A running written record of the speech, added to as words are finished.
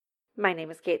My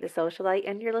name is Kate the Socialite,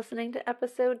 and you're listening to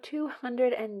episode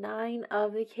 209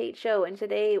 of The Kate Show. And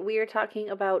today we are talking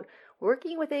about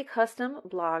working with a custom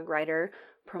blog writer,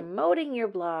 promoting your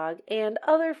blog, and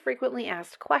other frequently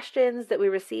asked questions that we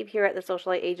receive here at the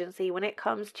Socialite Agency when it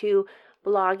comes to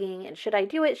blogging. And should I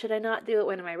do it? Should I not do it?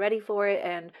 When am I ready for it?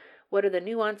 And what are the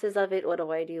nuances of it? What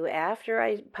do I do after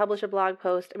I publish a blog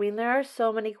post? I mean, there are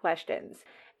so many questions.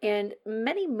 And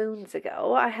many moons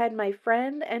ago, I had my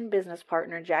friend and business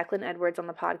partner, Jacqueline Edwards, on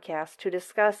the podcast to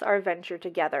discuss our venture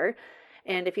together.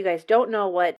 And if you guys don't know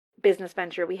what business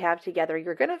venture we have together,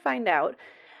 you're going to find out.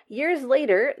 Years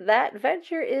later, that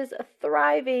venture is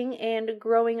thriving and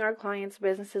growing our clients'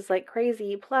 businesses like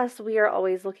crazy. Plus, we are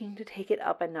always looking to take it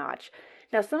up a notch.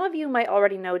 Now, some of you might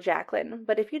already know Jacqueline,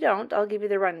 but if you don't, I'll give you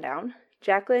the rundown.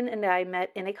 Jacqueline and I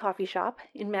met in a coffee shop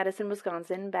in Madison,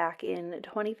 Wisconsin back in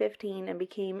 2015 and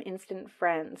became instant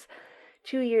friends.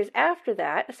 2 years after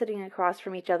that, sitting across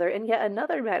from each other in yet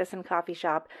another Madison coffee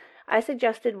shop, I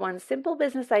suggested one simple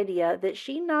business idea that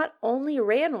she not only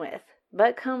ran with,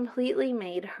 but completely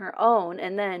made her own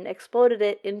and then exploded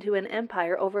it into an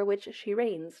empire over which she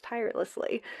reigns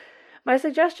tirelessly. My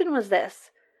suggestion was this: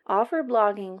 offer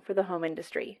blogging for the home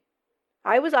industry.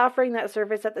 I was offering that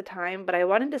service at the time, but I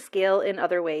wanted to scale in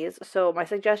other ways, so my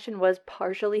suggestion was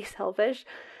partially selfish.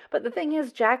 But the thing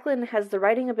is, Jacqueline has the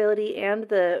writing ability and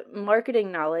the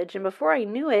marketing knowledge, and before I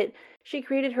knew it, she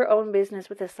created her own business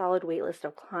with a solid waitlist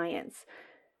of clients.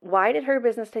 Why did her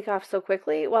business take off so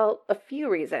quickly? Well, a few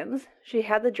reasons. She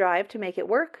had the drive to make it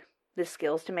work, the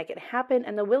skills to make it happen,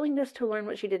 and the willingness to learn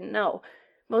what she didn't know.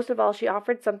 Most of all, she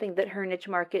offered something that her niche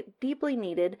market deeply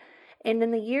needed, and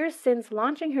in the years since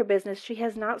launching her business, she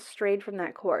has not strayed from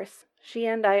that course. She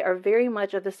and I are very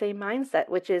much of the same mindset,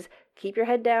 which is keep your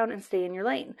head down and stay in your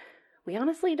lane. We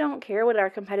honestly don't care what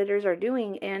our competitors are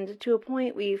doing, and to a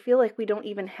point, we feel like we don't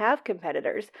even have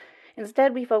competitors.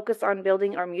 Instead, we focus on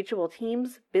building our mutual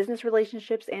teams, business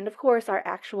relationships, and of course, our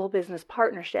actual business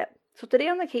partnership. So today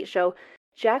on The Kate Show,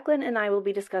 Jacqueline and I will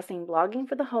be discussing blogging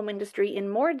for the home industry in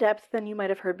more depth than you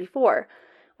might have heard before.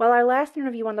 While our last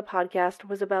interview on the podcast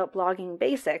was about blogging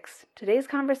basics, today's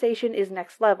conversation is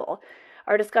next level.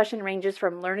 Our discussion ranges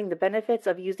from learning the benefits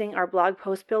of using our blog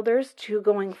post builders to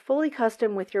going fully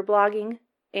custom with your blogging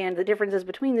and the differences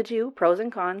between the two, pros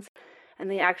and cons,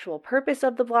 and the actual purpose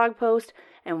of the blog post,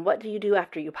 and what do you do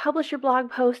after you publish your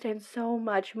blog post, and so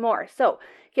much more. So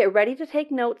get ready to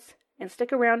take notes and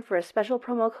stick around for a special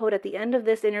promo code at the end of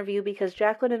this interview because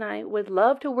Jacqueline and I would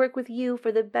love to work with you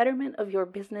for the betterment of your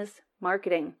business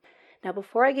marketing. Now,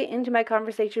 before I get into my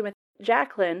conversation with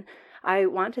Jacqueline, I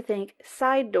want to thank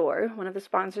Side Door, one of the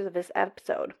sponsors of this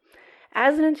episode.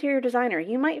 As an interior designer,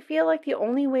 you might feel like the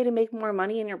only way to make more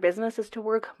money in your business is to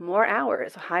work more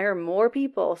hours, hire more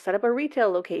people, set up a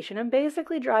retail location, and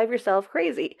basically drive yourself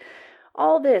crazy.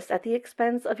 All this at the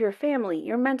expense of your family,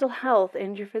 your mental health,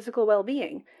 and your physical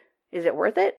well-being. Is it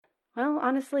worth it? Well,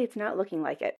 honestly, it's not looking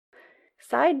like it.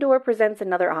 Side Door presents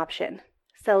another option.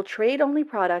 Sell trade-only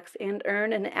products and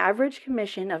earn an average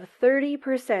commission of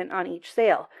 30% on each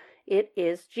sale. It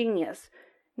is genius.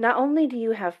 Not only do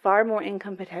you have far more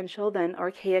income potential than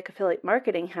archaic affiliate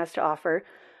marketing has to offer,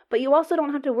 but you also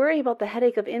don't have to worry about the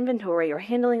headache of inventory or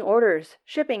handling orders,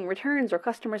 shipping, returns, or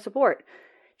customer support.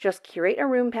 Just curate a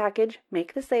room package,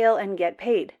 make the sale, and get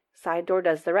paid. Side Door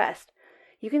does the rest.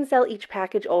 You can sell each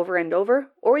package over and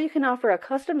over, or you can offer a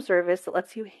custom service that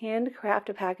lets you handcraft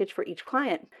a package for each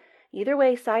client. Either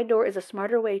way, Side Door is a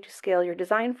smarter way to scale your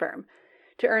design firm.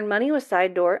 To earn money with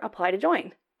Side Door, apply to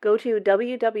join. Go to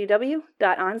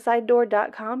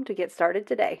www.onsidedoor.com to get started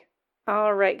today.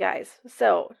 All right, guys.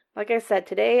 So, like I said,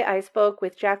 today I spoke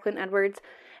with Jacqueline Edwards,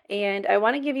 and I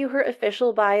want to give you her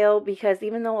official bio because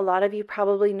even though a lot of you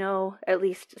probably know at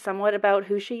least somewhat about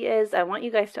who she is, I want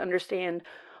you guys to understand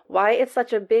why it's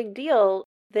such a big deal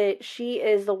that she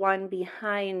is the one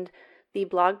behind the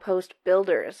blog post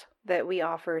builders that we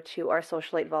offer to our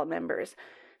Socialite Vault members.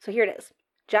 So here it is.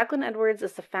 Jacqueline Edwards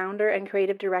is the founder and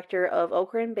creative director of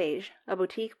Ochre and Beige, a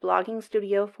boutique blogging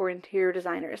studio for interior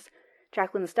designers.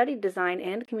 Jacqueline studied design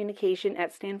and communication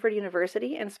at Stanford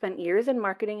University and spent years in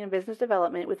marketing and business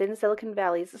development within Silicon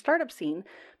Valley's startup scene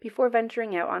before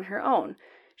venturing out on her own.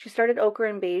 She started Ochre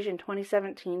and Beige in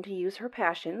 2017 to use her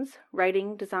passions,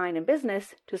 writing, design, and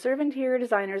business, to serve interior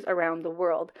designers around the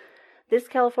world. This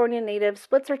California native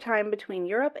splits her time between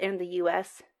Europe and the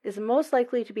U.S., is most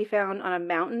likely to be found on a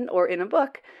mountain or in a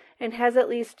book, and has at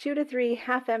least 2 to 3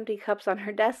 half-empty cups on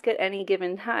her desk at any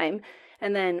given time.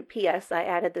 And then, P.S., I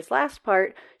added this last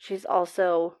part, she's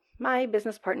also my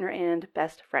business partner and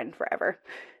best friend forever.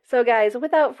 So guys,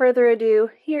 without further ado,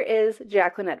 here is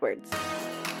Jacqueline Edwards.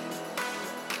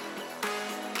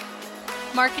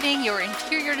 Marketing your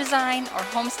interior design or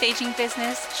home staging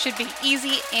business should be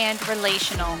easy and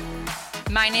relational.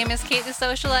 My name is Kate the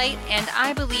Socialite, and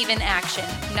I believe in action,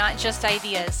 not just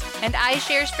ideas. And I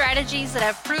share strategies that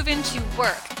have proven to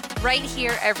work right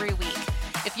here every week.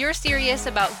 If you're serious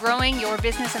about growing your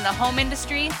business in the home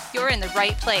industry, you're in the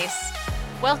right place.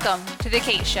 Welcome to The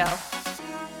Kate Show.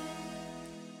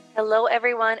 Hello,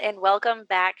 everyone, and welcome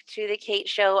back to The Kate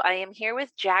Show. I am here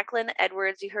with Jacqueline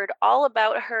Edwards. You heard all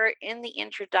about her in the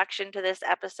introduction to this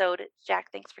episode. Jack,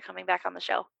 thanks for coming back on the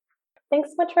show.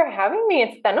 Thanks so much for having me.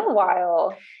 It's been a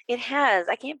while. It has.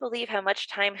 I can't believe how much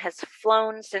time has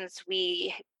flown since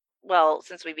we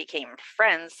became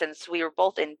friends, since we were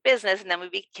both in business, and then we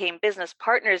became business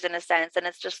partners in a sense. And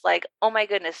it's just like, oh my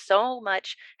goodness, so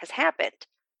much has happened.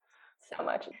 So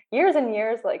much. Years and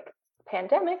years, like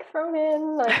pandemic thrown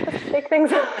in, like just shake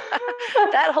things up.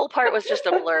 That whole part was just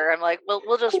a blur. I'm like,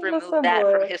 we'll just remove that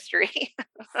from history.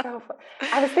 So fun.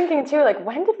 I was thinking too, like,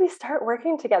 when did we start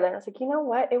working together? And I was like, you know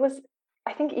what? It was,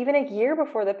 I think, even a year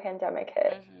before the pandemic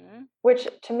hit, which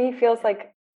to me feels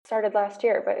like started last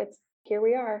year, but it's here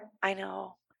we are. I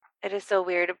know. It is so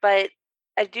weird, but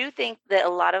I do think that a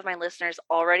lot of my listeners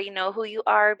already know who you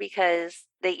are because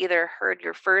they either heard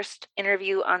your first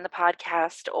interview on the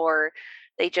podcast or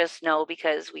they just know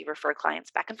because we refer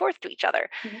clients back and forth to each other.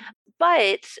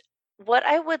 But what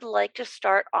I would like to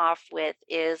start off with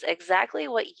is exactly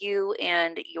what you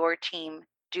and your team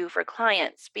do for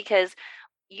clients, because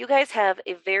you guys have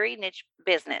a very niche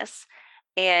business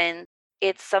and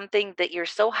it's something that you're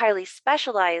so highly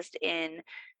specialized in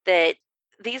that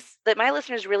my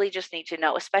listeners really just need to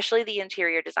know, especially the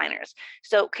interior designers.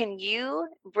 So can you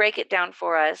break it down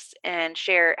for us and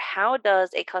share, how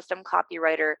does a custom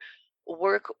copywriter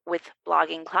work with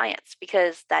blogging clients?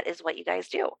 Because that is what you guys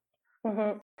do.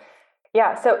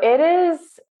 Yeah, so it is,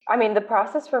 I mean, the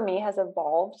process for me has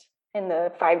evolved in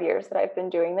the 5 years that I've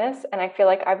been doing this. And I feel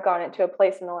like I've gotten to a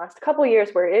place in the last couple of years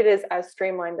where it is as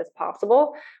streamlined as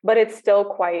possible, but it's still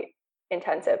quite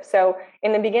intensive. So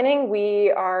in the beginning,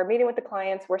 we are meeting with the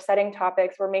clients, we're setting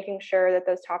topics, we're making sure that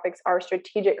those topics are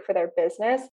strategic for their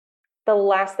business. The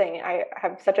last thing, I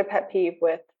have such a pet peeve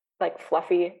with like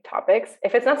fluffy topics.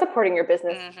 If it's not supporting your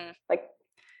business, like,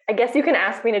 I guess you can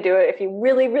ask me to do it if you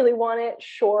really, really want it.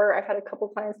 Sure. I've had a couple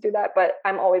clients do that, but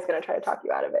I'm always going to try to talk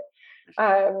you out of it.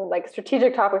 Like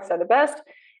strategic topics are the best.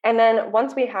 And then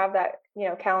once we have that,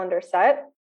 calendar set,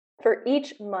 for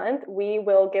each month, we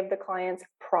will give the clients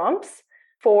prompts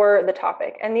for the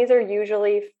topic. And these are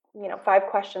usually, 5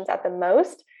 questions at the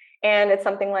most. And it's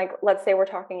something like, let's say we're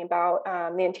talking about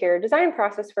the interior design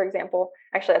process, for example.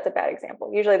 Actually, that's a bad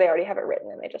example. Usually they already have it written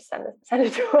and they just send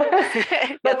it to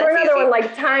us. But for another one,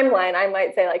 like timeline, I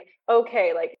might say like,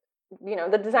 okay, like,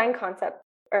 the design concept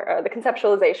or the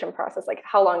conceptualization process, like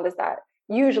how long does that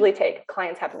usually take?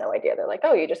 Clients have no idea. They're like,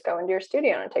 oh, you just go into your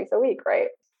studio and it takes a week, right?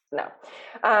 No.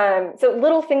 So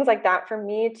little things like that for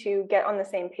me to get on the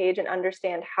same page and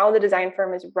understand how the design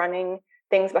firm is running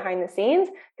things behind the scenes,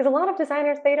 because a lot of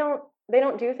designers, they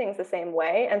don't do things the same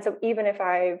way. And so even if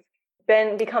I've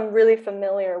become really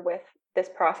familiar with this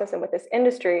process and with this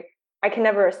industry, I can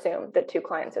never assume that 2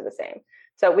 clients are the same.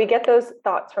 So we get those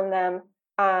thoughts from them.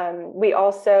 We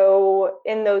also,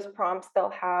 in those prompts, they'll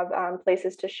have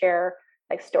places to share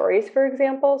like stories, for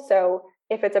example. So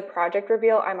if it's a project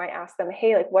reveal, I might ask them,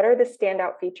 hey, like, what are the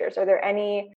standout features? Are there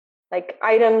any like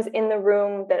items in the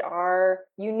room that are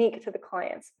unique to the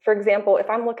clients? For example, if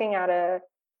I'm looking at a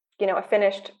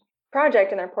finished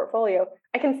project in their portfolio,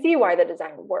 I can see why the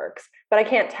design works, but I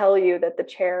can't tell you that the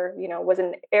chair, was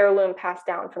an heirloom passed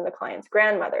down from the client's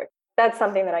grandmother. That's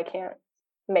something that I can't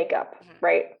make up,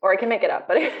 right? Or I can make it up,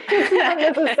 but it's not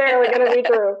necessarily going to be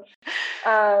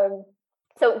true.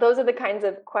 So those are the kinds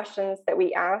of questions that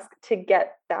we ask to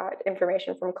get that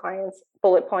information from clients.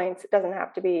 Bullet points. It doesn't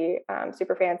have to be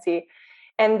super fancy.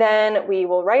 And then we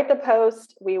will write the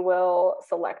post. We will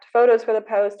select photos for the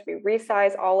post. We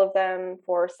resize all of them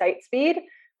for site speed.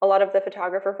 A lot of the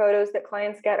photographer photos that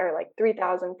clients get are like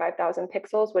 3,000, 5,000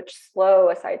 pixels, which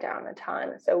slow a site down a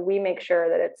ton. So we make sure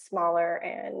that it's smaller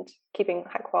and keeping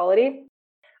high quality.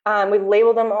 We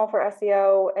label them all for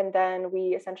SEO, and then we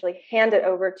essentially hand it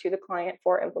over to the client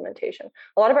for implementation.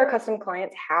 A lot of our custom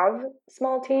clients have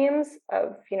small teams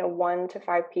of 1 to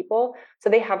 5 people.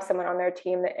 So they have someone on their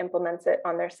team that implements it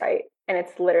on their site, and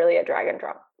it's literally a drag and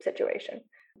drop situation.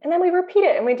 And then we repeat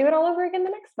it and we do it all over again the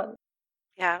next month.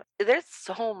 Yeah, there's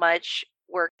so much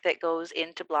work that goes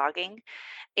into blogging.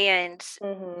 And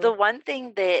the one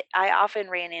thing that I often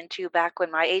ran into back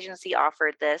when my agency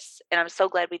offered this, and I'm so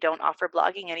glad we don't offer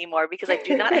blogging anymore because I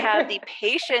do not have the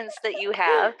patience that you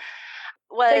have,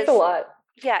 was takes a lot.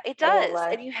 Yeah, it I won't does.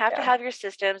 lie. And you have to Yeah. have your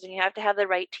systems and you have to have the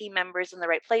right team members in the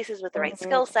right places with the right Mhm.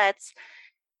 skill sets.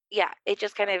 Yeah, it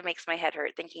just kind of makes my head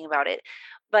hurt thinking about it.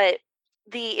 But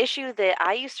the issue that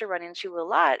I used to run into a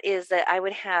lot is that I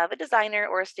would have a designer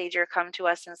or a stager come to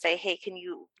us and say, "Hey, can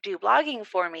you do blogging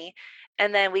for me?"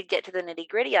 And then we'd get to the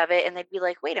nitty-gritty of it and they'd be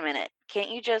like, "Wait a minute. Can't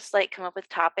you just like come up with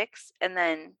topics and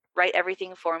then write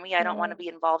everything for me? I don't want to Mhm. be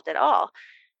involved at all."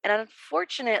 And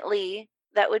unfortunately,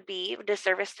 that would be a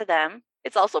disservice to them.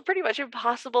 It's also pretty much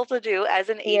impossible to do as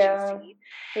an Yeah. agency.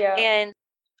 Yeah. And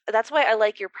that's why I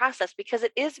like your process because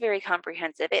it is very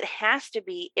comprehensive. It has to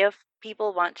be if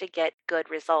people want to get good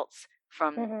results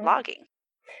from Mhm. blogging.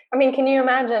 I mean, can you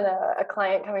imagine a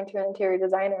client coming to an interior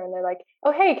designer and they're like,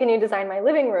 "Oh, hey, can you design my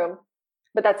living room?"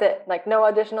 But that's it, like no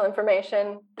additional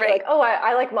information. You're Right. like, "Oh,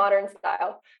 I like modern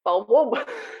style." Well, whoa,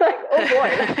 like, oh boy,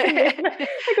 that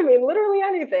could mean literally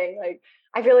anything. Like,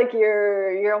 I feel like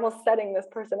you're almost setting this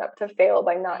person up to fail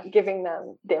by not giving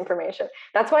them the information.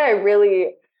 That's why I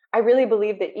really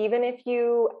believe that even if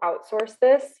you outsource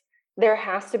this, there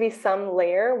has to be some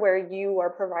layer where you are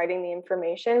providing the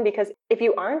information, because if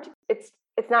you aren't, it's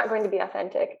not going to be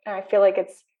authentic. And I feel like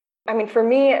I mean, for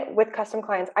me with custom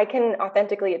clients, I can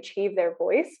authentically achieve their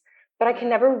voice, but I can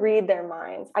never read their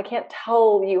minds. I can't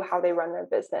tell you how they run their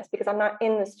business because I'm not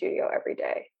in the studio every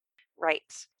day. Right.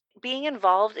 Being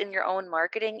involved in your own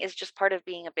marketing is just part of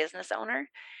being a business owner.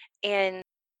 And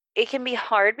it can be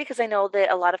hard because I know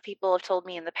that a lot of people have told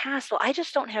me in the past, well, I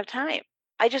just don't have time.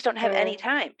 I just don't have any Mm,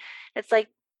 time. It's like,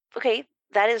 okay,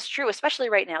 that is true, especially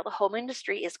right now. The home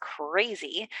industry is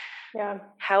crazy. yeah.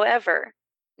 However,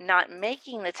 not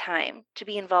making the time to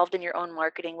be involved in your own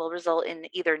marketing will result in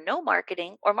either no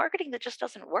marketing or marketing that just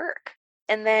doesn't work.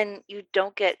 And then you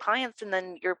don't get clients, and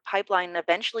then your pipeline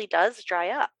eventually does dry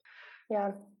up.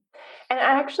 Yeah. And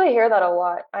I actually hear that a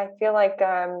lot. I feel like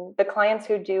the clients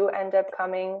who do end up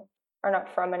coming are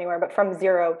not from anywhere, but from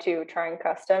zero to trying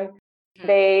custom, Mhm.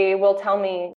 they will tell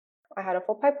me, "I had a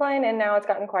full pipeline and now it's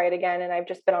gotten quiet again. And I've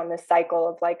just been on this cycle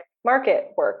of like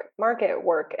market work, market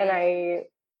work." And Mhm. I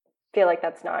feel like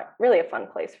that's not really a fun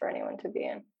place for anyone to be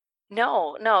in.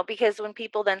 No, no, because when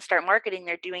people then start marketing,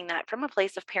 they're doing that from a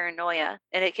place of paranoia.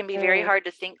 And it can be very Mm, hard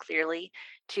to think clearly,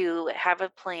 to have a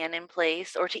plan in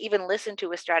place, or to even listen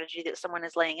to a strategy that someone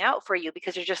is laying out for you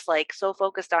because you're just like so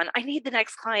focused on, I need the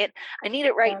next client. I need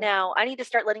it right yeah. now. I need to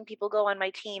start letting people go on my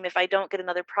team if I don't get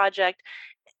another project.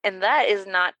 And that is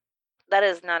not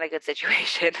a good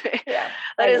situation. Yeah.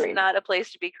 That is Agreed. not a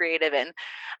place to be creative in.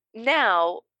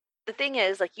 Now, the thing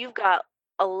is, like, you've got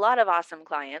a lot of awesome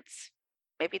clients,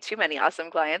 maybe too many awesome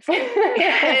clients.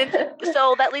 And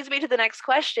so that leads me to the next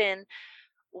question.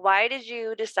 Why did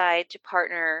you decide to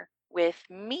partner with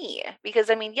me? Because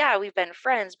I mean, yeah, we've been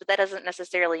friends, but that doesn't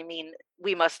necessarily mean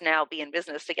we must now be in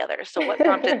business together. So what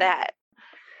prompted that?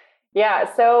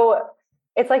 Yeah, so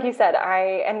it's like you said,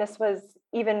 and this was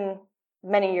even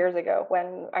many years ago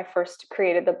when I first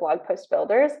created the blog post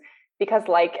builders, because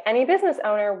like any business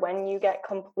owner, when you get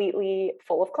completely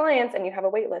full of clients and you have a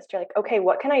wait list, you're like, okay,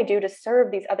 what can I do to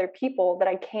serve these other people that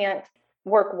I can't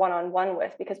work one-on-one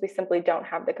with because we simply don't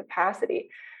have the capacity?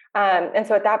 And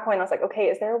so at that point, I was like, okay,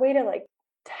 is there a way to like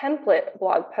template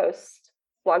blog posts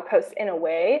in a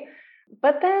way?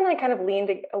 But then I kind of leaned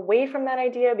away from that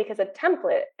idea because a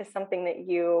template is something that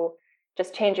you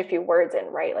just change a few words in,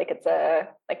 right? Like it's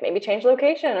like maybe change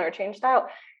location or change style.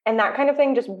 And that kind of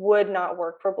thing just would not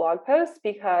work for blog posts,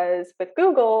 because with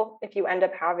Google, if you end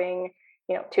up having,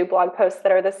 two blog posts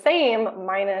that are the same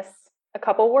minus a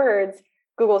couple words,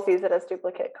 Google sees it as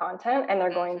duplicate content and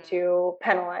they're going Hmm. to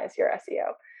penalize your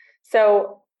SEO.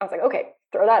 So I was like, okay,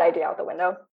 throw that idea out the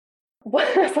window. So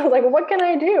I was like, what can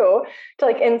I do to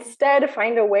like instead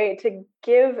find a way to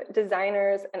give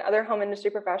designers and other home industry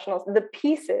professionals the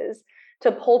pieces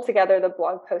to pull together the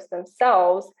blog posts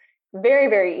themselves very,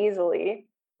 very easily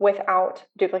without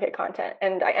duplicate content.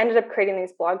 And I ended up creating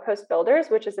these blog post builders,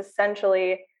 which is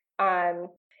essentially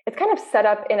it's kind of set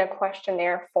up in a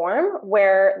questionnaire form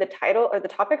where the title or the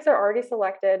topics are already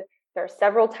selected. There are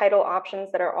several title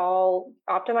options that are all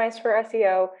optimized for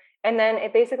SEO. And then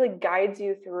it basically guides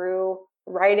you through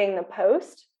writing the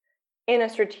post in a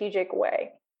strategic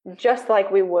way, just like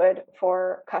we would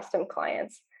for custom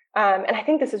clients. And I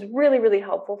think this is really, really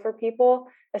helpful for people,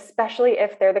 especially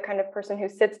if they're the kind of person who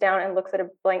sits down and looks at a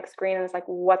blank screen and is like,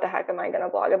 what the heck am I going to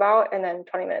blog about? And then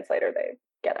 20 minutes later, they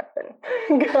get up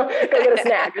and go get a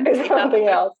snack or do something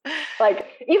else. Like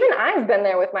even I've been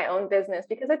there with my own business,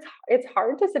 because it's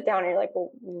hard to sit down and you're like,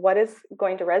 well, what is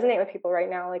going to resonate with people right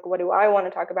now? Like, what do I want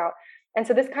to talk about? And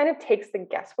so this kind of takes the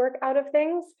guesswork out of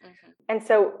things. Hmm. And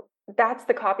so that's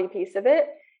the copy piece of it.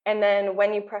 And then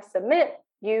when you press submit,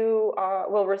 you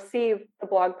will receive the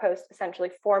blog post essentially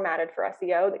formatted for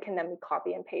SEO that can then be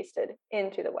copy and pasted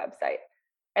into the website.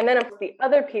 And then the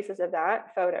other pieces of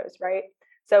that, photos, right?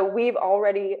 So we've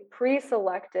already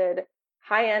pre-selected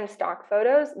high-end stock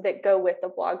photos that go with the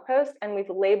blog post, and we've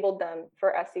labeled them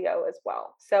for SEO as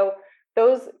well. So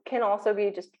those can also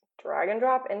be just drag and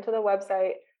drop into the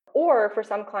website, or for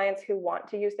some clients who want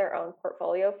to use their own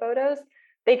portfolio photos,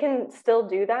 they can still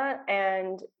do that,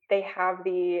 and they have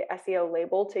the SEO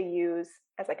label to use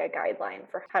as like a guideline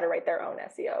for how to write their own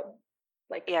SEO,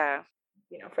 like,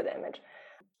 for the image.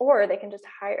 Or they can just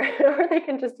hire, or they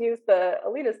can just use the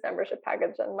Elitist membership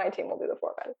package, and my team will do the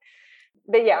formatting.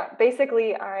 But yeah,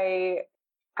 basically, I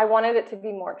wanted it to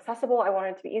be more accessible. I wanted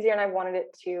it to be easier, and I wanted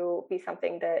it to be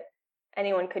something that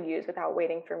anyone could use without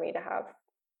waiting for me to have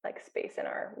like space in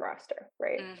our roster,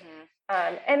 right?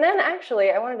 Mm-hmm. And then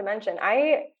actually, I wanted to mention,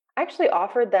 I actually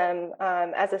offered them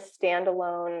as a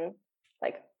standalone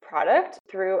like product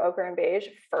through Ochre and Beige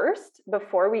first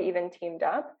before we even teamed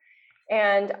up.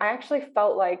 And I actually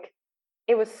felt like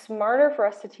it was smarter for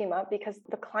us to team up because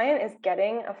the client is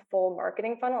getting a full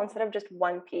marketing funnel instead of just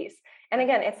one piece. And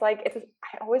again, I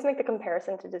always make the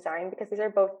comparison to design because these are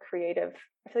both creative.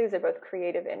 I feel like these are both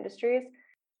creative industries.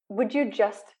 Would you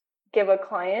just give a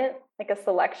client like a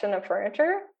selection of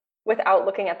furniture without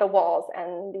looking at the walls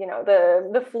and,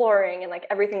 the flooring and like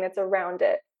everything that's around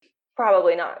it?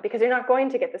 Probably not, because you're not going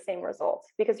to get the same results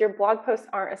because your blog posts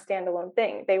aren't a standalone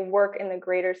thing. They work in the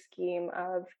greater scheme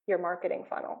of your marketing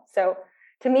funnel. So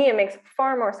to me, it makes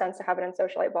far more sense to have it in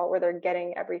Socialite Vault where they're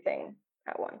getting everything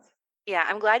at once. Yeah,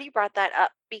 I'm glad you brought that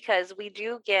up because we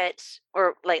do get,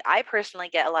 or like I personally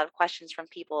get a lot of questions from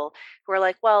people who are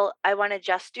like, well, I want to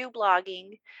just do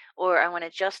blogging or I want to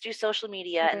just do social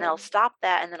media, and then I'll stop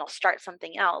that and then I'll start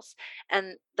something else.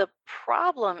 And the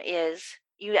problem is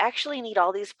you actually need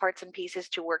all these parts and pieces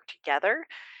to work together,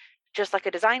 just like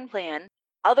a design plan.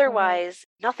 Otherwise,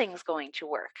 nothing's going to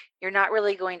work. You're not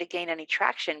really going to gain any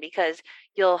traction because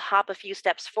you'll hop a few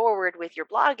steps forward with your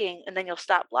blogging and then you'll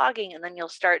stop blogging and then you'll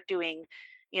start doing,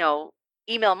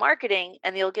 email marketing,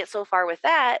 and you'll get so far with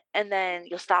that and then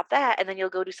you'll stop that and then you'll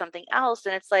go do something else.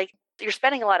 And it's like you're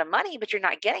spending a lot of money, but you're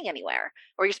not getting anywhere,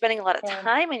 or you're spending a lot of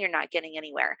time and you're not getting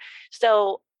anywhere.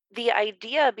 So the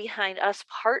idea behind us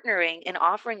partnering and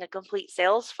offering a complete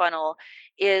sales funnel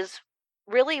is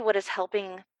really what is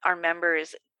helping our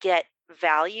members get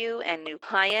value and new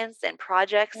clients and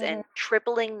projects and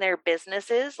tripling their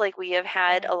businesses, like we have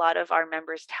had a lot of our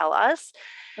members tell us.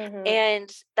 And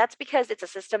that's because it's a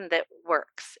system that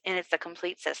works and it's a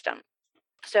complete system.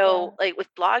 So like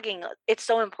with blogging, it's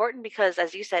so important because,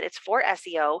 as you said, it's for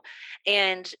SEO,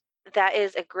 and that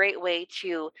is a great way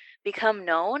to become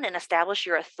known and establish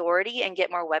your authority and get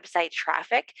more website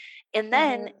traffic. And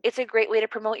then it's a great way to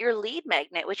promote your lead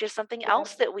magnet, which is something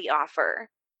else that we offer.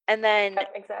 And then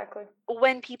exactly,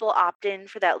 when people opt in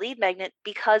for that lead magnet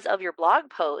because of your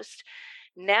blog post,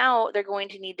 now they're going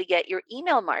to need to get your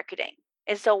email marketing.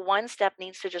 And so one step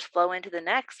needs to just flow into the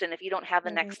next. And if you don't have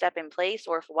the next step in place,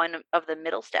 or if one of the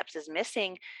middle steps is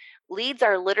missing, leads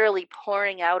are literally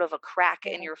pouring out of a crack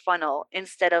in your funnel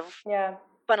instead of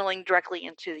funneling directly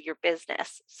into your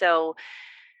business. So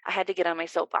I had to get on my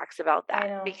soapbox about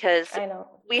that because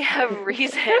we have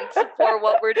reasons for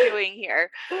what we're doing here.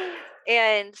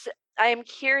 And I'm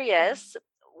curious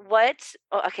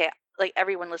like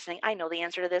everyone listening, I know the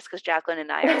answer to this because Jacqueline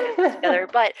and I are in this together,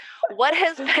 but what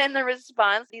has been the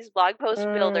response these blog post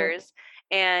builders,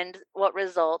 and what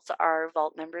results are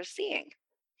Vault members seeing?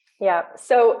 Yeah,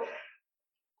 so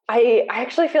I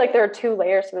actually feel like there are two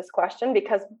layers to this question,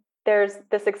 because there's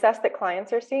the success that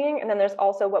clients are seeing, and then there's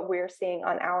also what we're seeing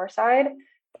on our side,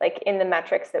 like in the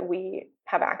metrics that we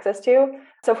have access to.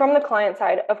 So from the client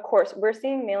side, of course, we're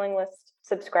seeing mailing list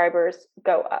subscribers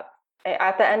go up.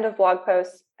 At the end of blog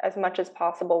posts, as much as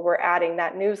possible, we're adding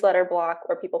that newsletter block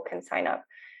where people can sign up.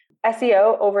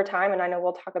 SEO over time, and I know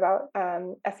we'll talk about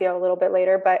SEO a little bit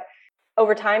later, but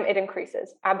over time it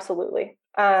increases, absolutely.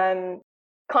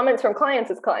 Comments from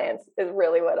clients as clients is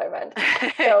really what I meant.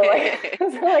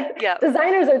 So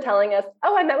designers are telling us,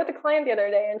 oh, I met with a client the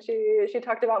other day and she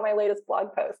talked about my latest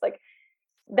blog post. Like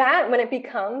that, when it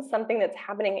becomes something that's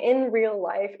happening in real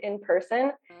life, in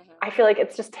person, I feel like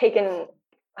it's just taken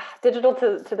digital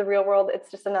to the real world. It's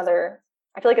just another,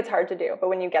 I feel like it's hard to do, but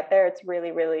when you get there, it's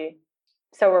really, really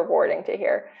so rewarding to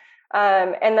hear.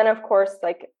 And then of course,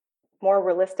 like more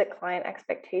realistic client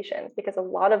expectations, because a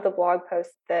lot of the blog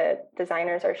posts that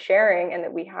designers are sharing and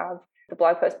that we have the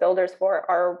blog post builders for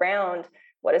are around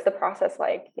what is the process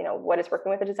like, what is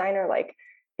working with a designer like,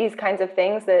 these kinds of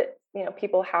things that,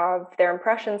 people have their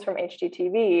impressions from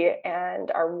HGTV and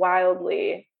are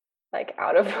wildly like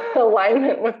out of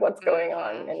alignment with what's going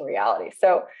on in reality.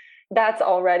 So that's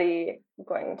already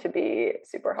going to be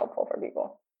super helpful for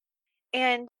people.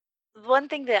 And one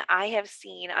thing that I have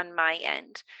seen on my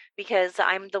end, because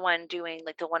I'm the one doing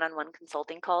like the one-on-one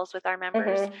consulting calls with our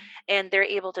members, and they're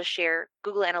able to share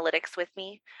Google Analytics with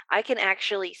me, I can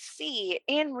actually see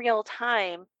in real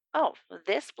time, oh,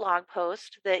 this blog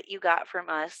post that you got from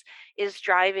us is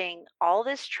driving all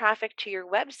this traffic to your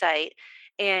website.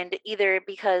 And either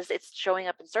because it's showing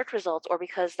up in search results or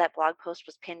because that blog post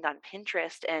was pinned on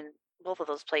Pinterest, and both of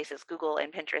those places, Google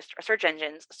and Pinterest, are search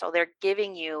engines. So they're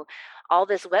giving you all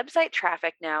this website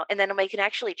traffic now. And then we can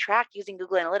actually track using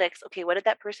Google Analytics. Okay, what did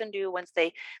that person do once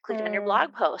they clicked on your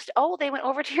blog post? Oh, they went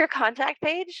over to your contact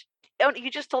page. Oh, you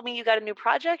just told me you got a new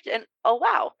project. And oh,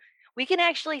 wow. We can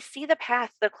actually see the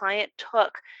path the client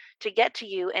took to get to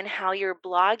you and how your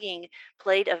blogging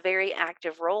played a very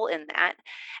active role in that.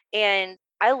 And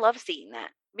I love seeing that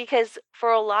because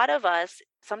for a lot of us,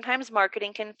 sometimes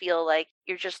marketing can feel like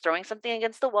you're just throwing something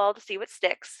against the wall to see what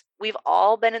sticks. We've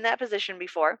all been in that position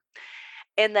before.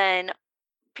 And then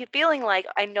feeling like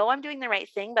I know I'm doing the right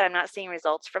thing, but I'm not seeing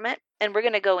results from it. And we're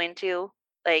going to go into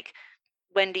like,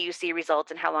 when do you see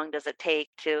results and how long does it take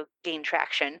to gain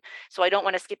traction? So I don't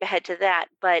want to skip ahead to that,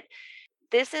 but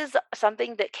this is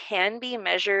something that can be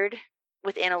measured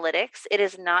with analytics. It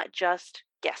is not just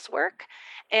guesswork.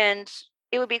 And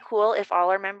it would be cool if all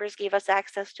our members gave us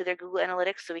access to their Google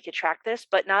Analytics so we could track this,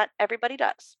 but not everybody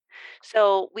does.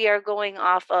 So we are going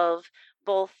off of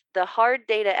both the hard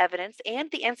data evidence and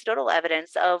the anecdotal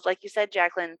evidence of, like you said,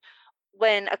 Jacqueline,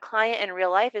 when a client in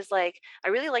real life is like, I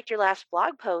really liked your last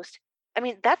blog post. I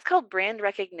mean, that's called brand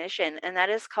recognition. And that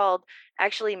is called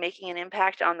actually making an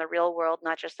impact on the real world,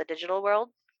 not just the digital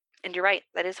world. And you're right,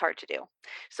 that is hard to do.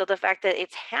 So the fact that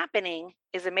it's happening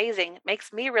is amazing,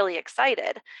 makes me really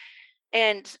excited.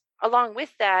 And along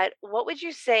with that, what would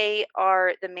you say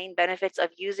are the main benefits of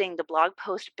using the blog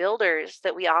post builders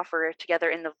that we offer together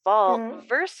in the vault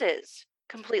versus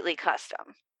completely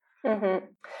custom?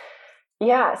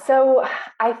 Yeah, so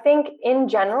I think in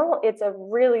general, it's a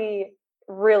really,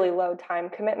 really low time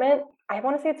commitment. I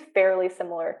want to say it's fairly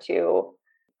similar to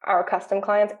our custom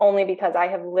clients only because I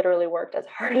have literally worked as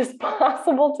hard as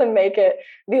possible to make it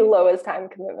the lowest time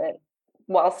commitment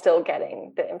while still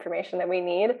getting the information that we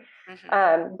need.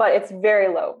 But it's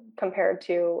very low compared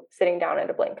to sitting down at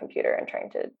a blank computer and trying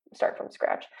to start from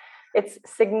scratch. It's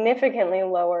significantly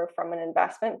lower from an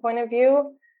investment point of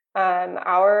view.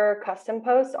 Our custom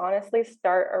posts honestly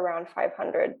start around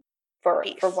 500 for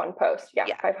one post. Yeah,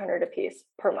 500 a piece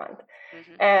per month.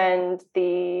 And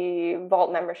the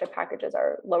Vault membership packages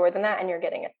are lower than that, and you're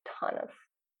getting a ton of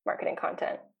marketing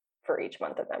content for each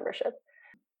month of membership.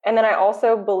 And then I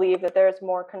also believe that there's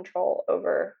more control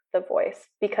over the voice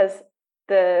because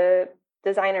the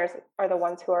designers are the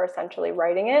ones who are essentially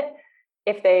writing it.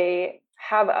 If they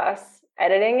have us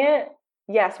editing it,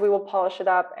 yes, we will polish it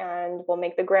up and we'll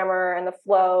make the grammar and the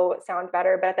flow sound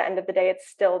better. But at the end of the day, it's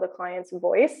still the client's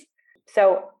voice.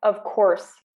 So of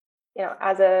course,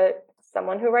 as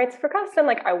someone who writes for custom,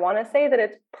 like I want to say that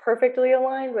it's perfectly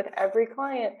aligned with every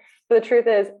client. But the truth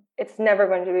is it's never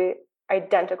going to be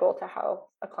identical to how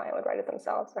a client would write it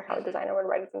themselves or how a designer would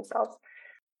write it themselves.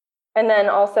 And then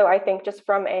also, I think just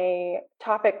from a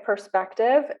topic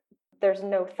perspective, there's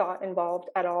no thought involved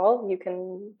at all. You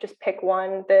can just pick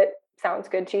one that sounds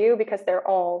good to you because they're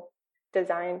all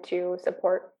designed to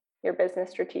support your business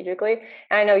strategically.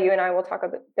 And I know you and I will talk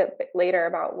a bit later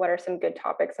about what are some good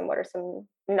topics and what are some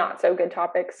not so good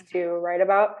topics to write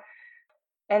about.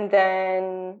 And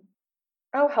then,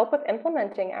 help with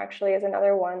implementing actually is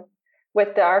another one.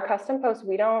 With our custom posts,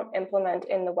 we don't implement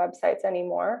in the websites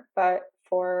anymore, but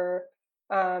for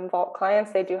Vault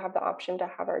clients, they do have the option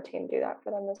to have our team do that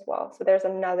for them as well. So there's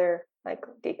another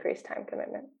decreased time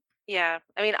commitment. Yeah.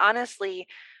 I mean, honestly,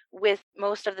 with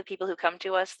most of the people who come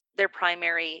to us, their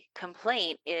primary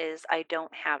complaint is I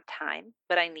don't have time,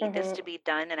 but I need this to be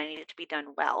done and I need it to be done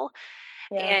well.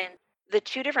 Yeah. And the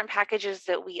two different packages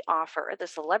that we offer, the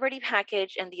celebrity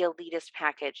package and the elitist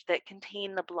package that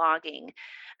contain the blogging,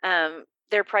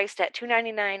 they're priced at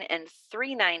 $299 and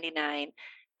 $399,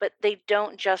 but they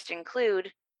don't just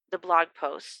include the blog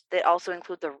posts. They also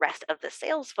include the rest of the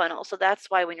sales funnel. So that's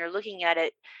why when you're looking at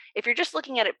it, if you're just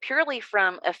looking at it purely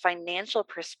from a financial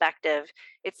perspective,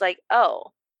 it's like,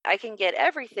 oh, I can get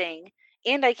everything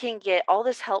and I can get all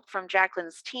this help from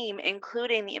Jacqueline's team,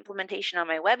 including the implementation on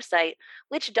my website,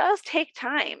 which does take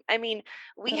time. I mean,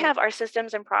 we have our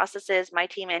systems and processes, my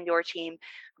team and your team,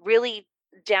 really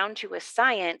down to a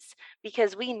science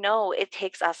because we know it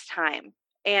takes us time.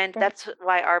 And that's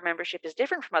why our membership is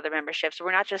different from other memberships.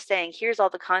 We're not just saying, here's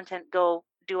all the content, go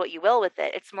do what you will with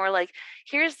it. It's more like,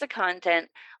 here's the content,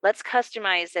 let's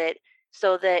customize it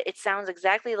so that it sounds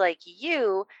exactly like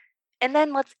you, and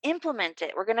then let's implement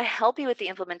it. We're going to help you with the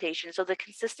implementation so the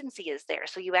consistency is there,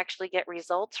 so you actually get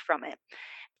results from it.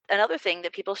 Another thing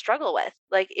that people struggle with,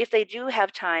 like if they do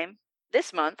have time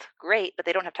this month, great, but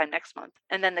they don't have time next month.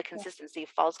 And then the consistency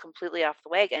falls completely off the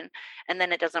wagon, and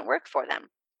then it doesn't work for them.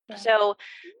 Yeah. So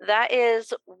that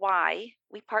is why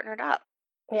we partnered up.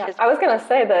 Yeah, I was going to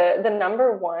say the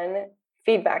number one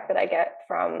feedback that I get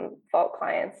from Vault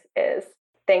clients is,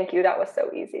 thank you, that was so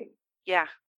easy. Yeah.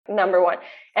 Number one.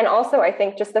 And also, I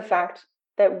think just the fact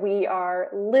that we are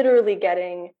literally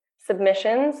getting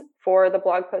submissions for the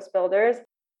blog post builders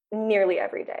nearly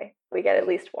every day. We get at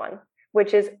least one,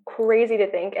 which is crazy to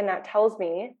think. And that tells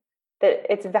me that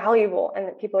it's valuable and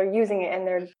that people are using it and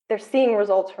they're seeing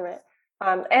results from it.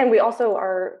 And we also,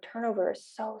 our turnover is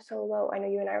so low. I know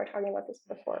you and I were talking about this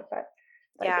before, but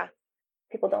yeah,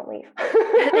 people don't leave.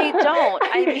 They don't.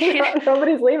 I mean,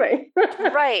 nobody's leaving.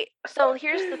 Right. So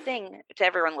here's the thing to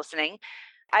everyone listening.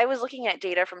 I was looking at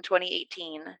data from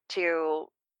 2018 to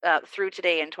through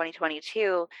today in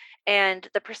 2022, and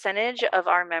the percentage of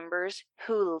our members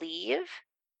who leave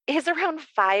is around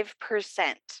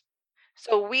 5%.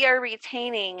 So we are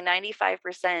retaining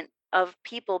 95% of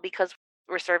people because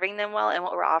we're serving them well and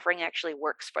what we're offering actually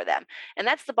works for them. And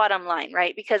that's the bottom line,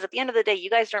 right? Because at the end of the day, you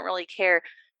guys don't really care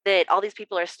that all these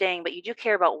people are staying, but you do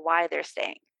care about why they're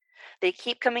staying. They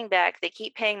keep coming back, they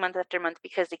keep paying month after month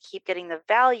because they keep getting the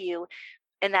value.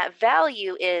 And that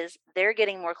value is they're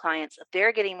getting more clients,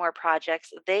 they're getting more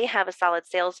projects, they have a solid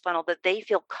sales funnel that they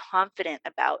feel confident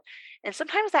about. And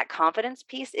sometimes that confidence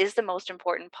piece is the most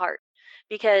important part,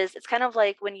 because it's kind of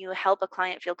like when you help a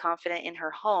client feel confident in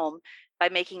her home by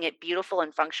making it beautiful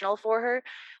and functional for her,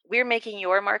 we're making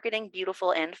your marketing beautiful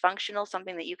and functional,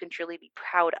 something that you can truly be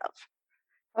proud of.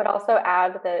 I would also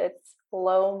add that it's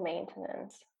low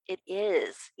maintenance. It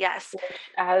is, yes. Which,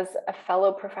 as a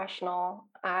fellow professional,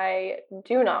 I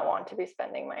do not want to be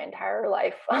spending my entire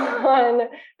life on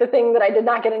the thing that I did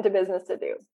not get into business to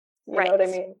do. You know what I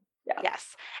mean? Yeah.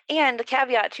 Yes. And the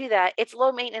caveat to that, it's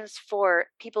low maintenance for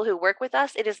people who work with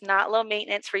us. It is not low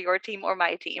maintenance for your team or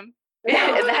my team.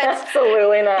 No, that's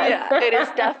absolutely not. Yeah, it is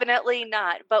definitely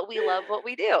not. But we love what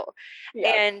we do.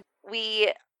 Yes. And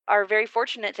we are very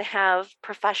fortunate to have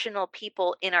professional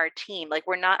people in our team. Like,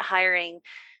 we're not hiring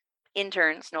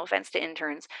interns, no offense to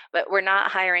interns, but we're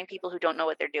not hiring people who don't know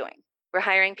what they're doing. We're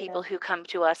hiring people who come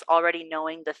to us already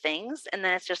knowing the things, and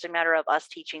then it's just a matter of us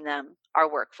teaching them our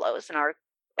workflows and our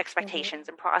expectations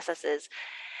and processes.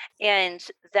 And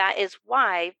that is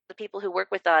why the people who work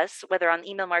with us, whether on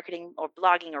email marketing or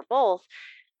blogging or both,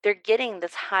 they're getting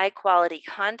this high quality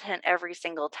content every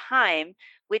single time,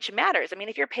 which matters. I mean,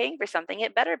 if you're paying for something,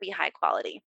 it better be high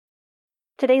quality.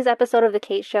 Today's episode of The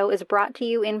Kate Show is brought to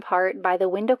you in part by the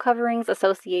Window Coverings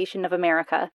Association of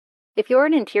America. If you're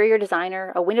an interior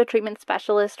designer, a window treatment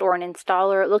specialist, or an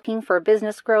installer looking for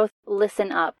business growth,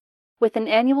 listen up. With an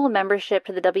annual membership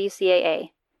to the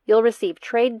WCAA, you'll receive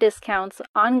trade discounts,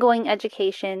 ongoing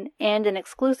education, and an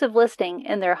exclusive listing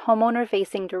in their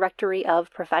homeowner-facing directory of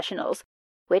professionals,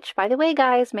 which, by the way,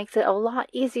 guys, makes it a lot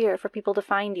easier for people to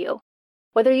find you.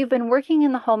 Whether you've been working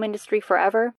in the home industry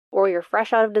forever or you're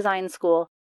fresh out of design school,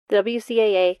 the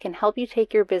WCAA can help you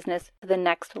take your business to the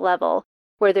next level,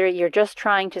 whether you're just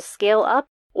trying to scale up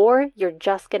or you're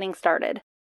just getting started.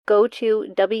 Go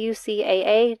to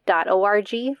WCAA.org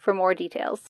for more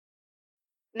details.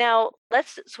 Now,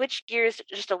 let's switch gears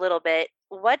just a little bit.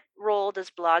 What role does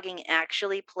blogging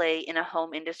actually play in a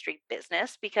home industry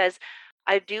business? Because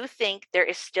I do think there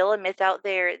is still a myth out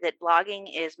there that blogging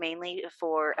is mainly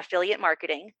for affiliate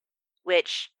marketing,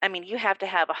 which, I mean, you have to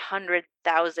have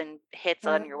 100,000 hits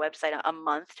on your website a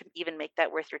month to even make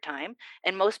that worth your time.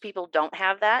 And most people don't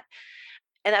have that.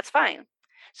 And that's fine.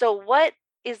 So what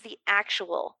is the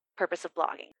actual purpose of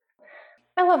blogging?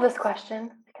 I love this question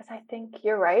because I think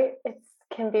you're right. It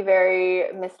can be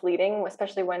very misleading,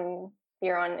 especially when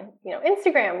you're on,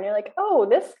 Instagram and you're like, oh,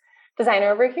 this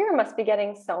designer over here must be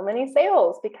getting so many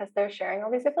sales because they're sharing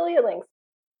all these affiliate links.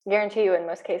 Guarantee you in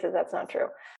most cases that's not true.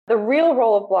 The real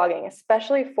role of blogging,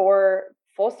 especially for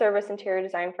full service interior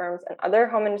design firms and other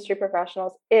home industry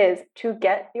professionals, is to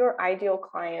get your ideal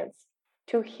clients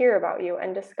to hear about you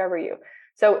and discover you.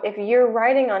 So if you're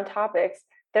writing on topics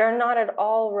that are not at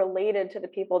all related to the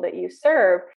people that you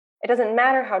serve, it doesn't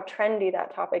matter how trendy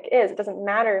that topic is. It doesn't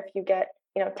matter if you get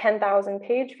 10,000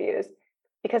 page views,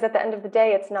 because at the end of the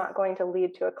day, it's not going to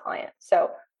lead to a client. So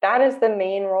that is the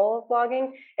main role of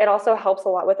blogging. It also helps a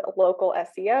lot with local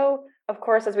SEO. Of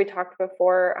course, as we talked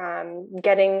before,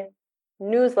 getting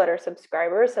newsletter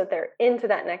subscribers, so they're into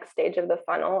that next stage of the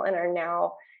funnel and are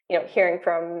now, hearing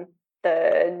from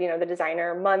the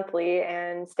designer monthly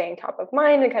and staying top of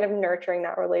mind and kind of nurturing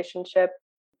that relationship.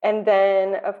 And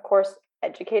then, of course,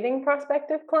 educating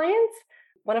prospective clients.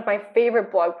 One of my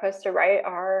favorite blog posts to write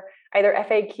are either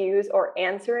FAQs or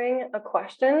answering a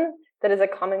question that is a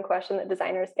common question that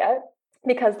designers get,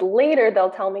 because later they'll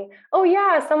tell me, oh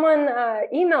yeah, someone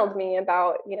emailed me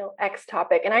about, X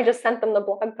topic, and I just sent them the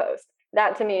blog post.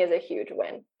 That to me is a huge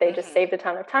win. They just saved a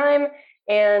ton of time,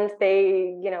 and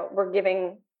they, were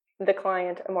giving the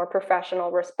client a more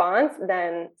professional response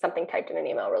than something typed in an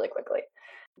email really quickly.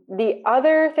 The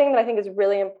other thing that I think is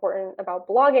really important about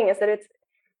blogging is that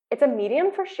it's a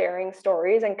medium for sharing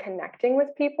stories and connecting with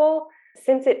people,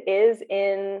 since it is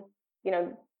in,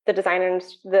 the design and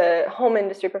the home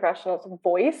industry professional's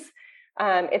voice.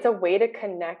 It's a way to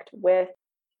connect with,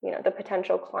 the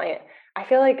potential client. I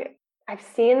feel like I've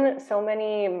seen so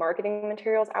many marketing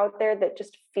materials out there that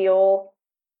just feel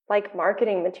like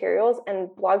marketing materials,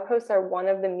 and blog posts are one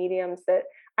of the mediums that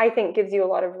I think gives you a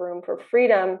lot of room for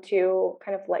freedom to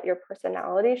kind of let your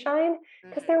personality shine,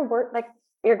 because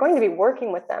you're going to be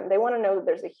working with them. They want to know that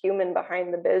there's a human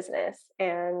behind the business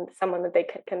and someone that they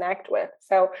can connect with.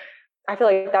 So I feel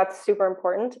like that's super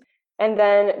important. And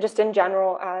then just in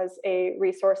general, as a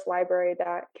resource library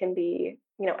that can be,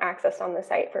 accessed on the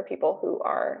site for people who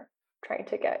are trying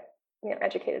to get,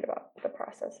 educated about the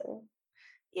process. And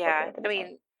yeah, I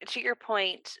mean, to your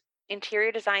point,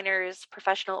 interior designers,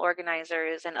 professional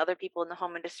organizers, and other people in the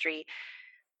home industry,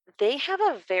 they have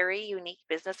a very unique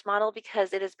business model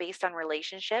because it is based on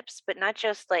relationships, but not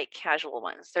just like casual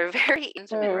ones. They're very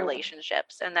intimate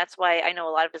relationships. And that's why I know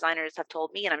a lot of designers have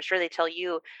told me, and I'm sure they tell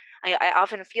you, I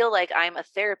often feel like I'm a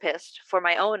therapist for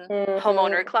my own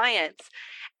homeowner clients.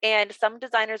 And some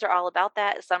designers are all about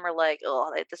that. Some are like,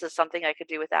 oh, this is something I could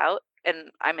do without.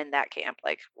 And I'm in that camp.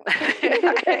 Like,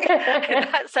 I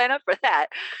could not sign up for that.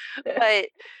 But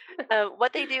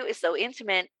what they do is so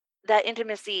intimate. That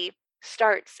intimacy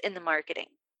starts in the marketing.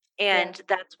 And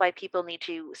that's why people need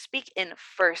to speak in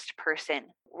first person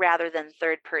rather than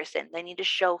third person. They need to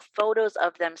show photos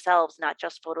of themselves, not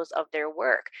just photos of their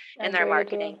work in their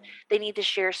marketing. They need to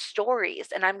share stories.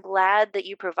 And I'm glad that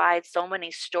you provide so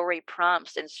many story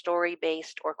prompts and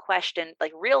story-based or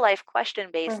real life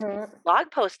question-based blog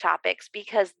post topics,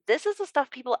 because this is the stuff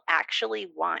people actually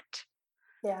want.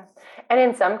 Yeah. And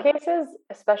in some cases,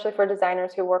 especially for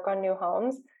designers who work on new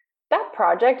homes, that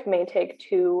project may take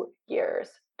 2 years.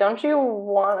 Don't you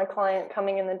want a client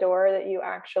coming in the door that you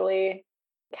actually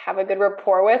have a good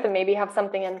rapport with and maybe have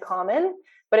something in common?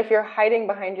 But if you're hiding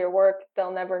behind your work,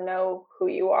 they'll never know who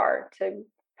you are to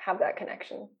have that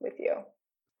connection with you.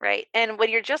 Right. And when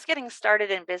you're just getting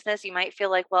started in business, you might feel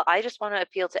like, well, I just want to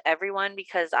appeal to everyone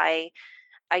because I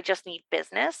just need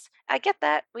business. I get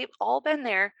that. We've all been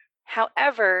there.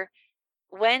 However,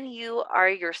 when you are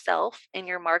yourself in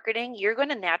your marketing, you're going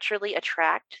to naturally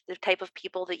attract the type of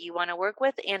people that you want to work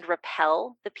with and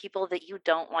repel the people that you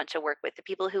don't want to work with, the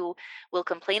people who will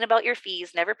complain about your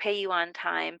fees, never pay you on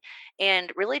time,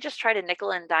 and really just try to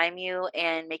nickel and dime you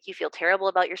and make you feel terrible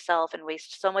about yourself and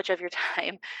waste so much of your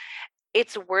time.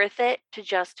 It's worth it to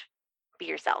just be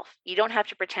yourself. You don't have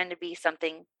to pretend to be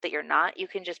something that you're not. You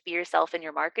can just be yourself in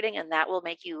your marketing, and that will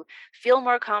make you feel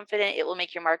more confident. It will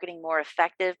make your marketing more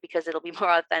effective because it'll be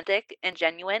more authentic and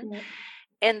genuine.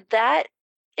 And that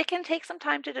it can take some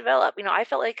time to develop. I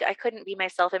felt like I couldn't be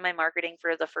myself in my marketing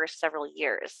for the first several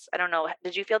years. I don't know.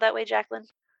 Did you feel that way, Jacqueline?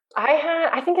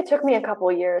 I think it took me a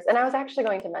couple of years, and I was actually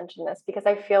going to mention this because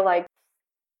I feel like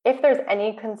if there's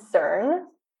any concern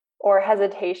or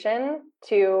hesitation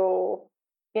to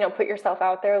put yourself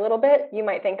out there a little bit, you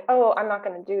might think, oh, I'm not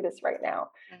going to do this right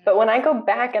now. But when I go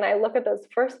back and I look at those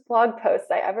first blog posts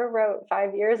I ever wrote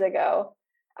 5 years ago,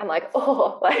 I'm like,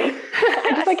 oh, I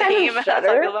just kind of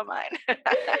shudder.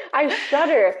 I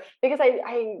shudder because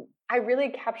I really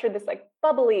captured this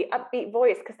bubbly, upbeat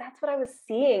voice, because that's what I was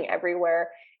seeing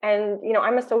everywhere. And,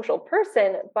 I'm a social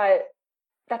person, but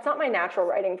that's not my natural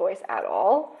writing voice at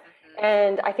all.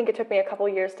 And I think it took me a couple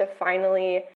of years to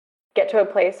finally get to a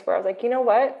place where I was like, you know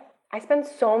what? I spend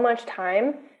so much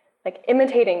time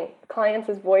imitating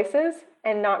clients' voices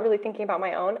and not really thinking about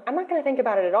my own. I'm not going to think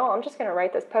about it at all. I'm just going to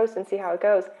write this post and see how it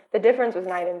goes. The difference was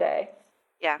night and day.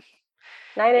 Yeah.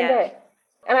 Night and day.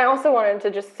 And I also wanted to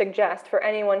just suggest for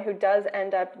anyone who does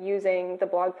end up using the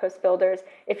blog post builders,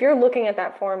 if you're looking at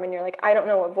that form and you're like, I don't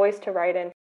know what voice to write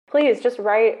in, please just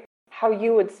write how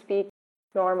you would speak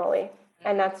normally.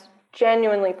 And that's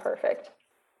genuinely perfect.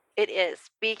 It is,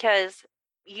 because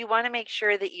you want to make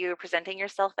sure that you're presenting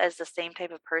yourself as the same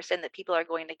type of person that people are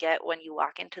going to get when you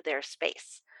walk into their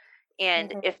space.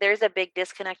 And if there's a big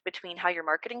disconnect between how your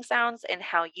marketing sounds and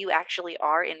how you actually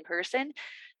are in person,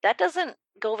 that doesn't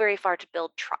go very far to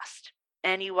build trust.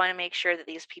 And you want to make sure that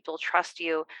these people trust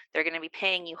you. They're going to be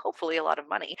paying you, hopefully, a lot of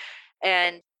money.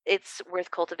 And it's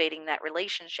worth cultivating that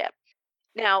relationship.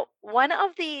 Now, one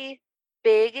of the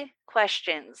big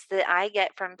questions that I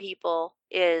get from people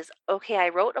is, okay, I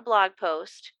wrote a blog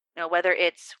post, whether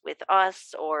it's with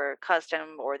us or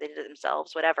custom or they did it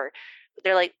themselves, whatever.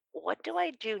 They're like, what do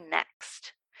I do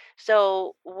next?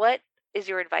 So, what is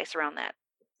your advice around that?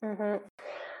 Mm-hmm.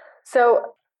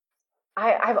 So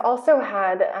I've also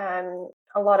had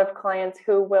a lot of clients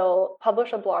who will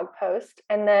publish a blog post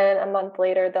and then a month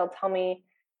later they'll tell me,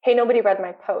 hey, nobody read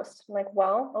my post. I'm like,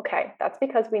 well, okay, that's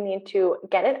because we need to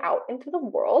get it out into the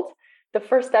world. The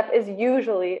first step is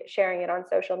usually sharing it on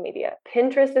social media.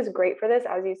 Pinterest is great for this.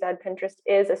 As you said, Pinterest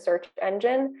is a search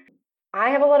engine.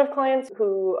 I have a lot of clients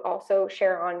who also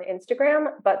share on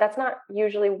Instagram, but that's not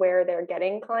usually where they're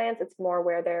getting clients. It's more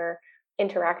where they're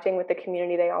interacting with the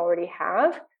community they already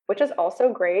have, which is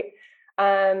also great.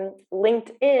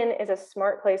 LinkedIn is a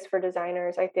smart place for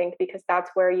designers, I think, because that's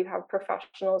where you have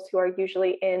professionals who are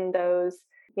usually in those,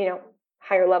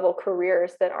 higher level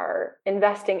careers that are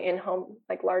investing in home,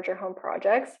 like larger home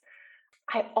projects.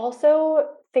 I also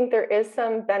think there is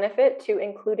some benefit to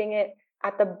including it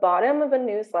at the bottom of a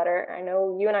newsletter. I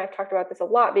know you and I have talked about this a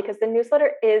lot because the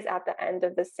newsletter is at the end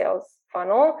of the sales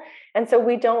funnel. And so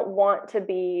we don't want to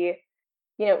be,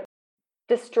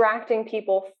 distracting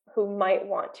people who might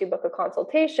want to book a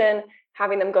consultation,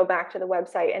 having them go back to the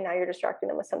website, and now you're distracting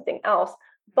them with something else.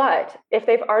 But if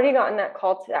they've already gotten that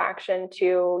call to action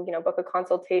to, book a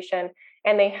consultation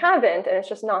and they haven't, and it's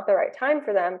just not the right time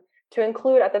for them, to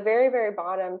include at the very, very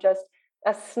bottom just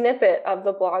a snippet of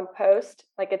the blog post,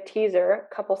 like a teaser,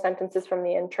 a couple sentences from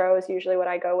the intro is usually what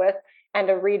I go with, and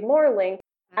a read more link.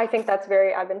 I think that's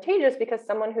very advantageous because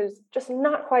someone who's just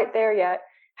not quite there yet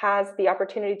has the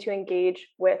opportunity to engage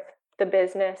with the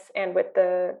business and with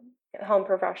the home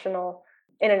professional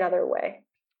in another way.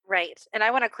 Right. And I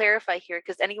want to clarify here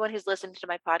because anyone who's listened to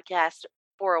my podcast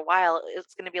for a while is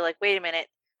going to be like, wait a minute,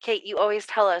 Kate, you always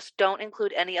tell us don't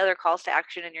include any other calls to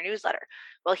action in your newsletter.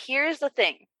 Well, here's the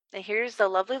thing. And here's the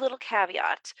lovely little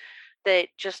caveat that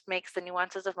just makes the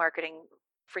nuances of marketing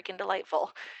freaking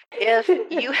delightful. If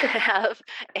you have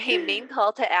a main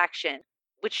call to action,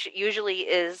 which usually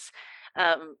is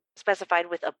specified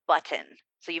with a button.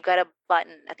 So you've got a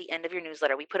button at the end of your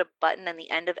newsletter. We put a button in the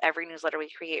end of every newsletter we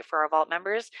create for our Vault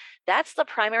members. That's the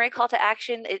primary call to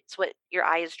action. It's what your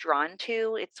eye is drawn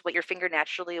to. It's what your finger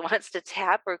naturally wants to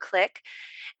tap or click.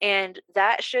 And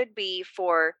that should be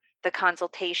for the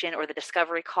consultation or the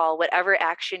discovery call, whatever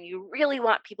action you really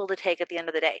want people to take at the end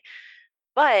of the day.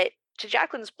 But to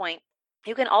Jacqueline's point,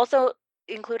 you can also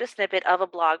include a snippet of a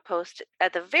blog post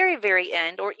at the very, very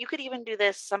end, or you could even do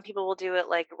this. Some people will do it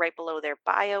like right below their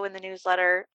bio in the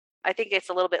newsletter. I think it's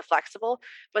a little bit flexible,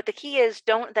 but the key is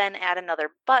don't then add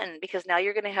another button because now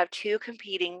you're going to have two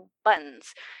competing buttons.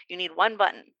 You need one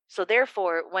button. So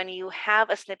therefore, when you have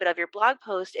a snippet of your blog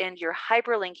post and you're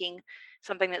hyperlinking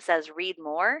something that says read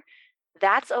more,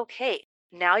 that's okay.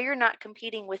 Now you're not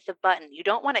competing with the button. You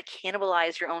don't want to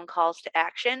cannibalize your own calls to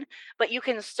action, but you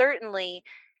can certainly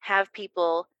have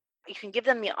people, you can give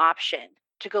them the option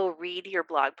to go read your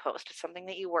blog post. It's something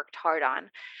that you worked hard on.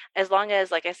 As long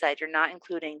as, like I said, you're not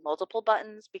including multiple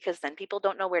buttons because then people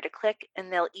don't know where to click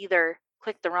and they'll either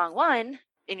click the wrong one,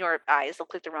 in your eyes, they'll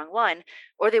click the wrong one,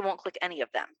 or they won't click any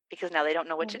of them because now they don't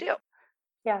know what to do.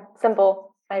 Yeah,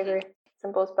 simple. I agree.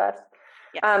 Simple is best.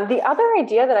 Yes. The other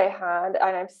idea that I had,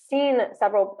 and I've seen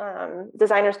several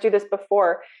designers do this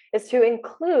before, is to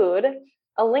include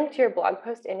a link to your blog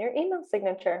post in your email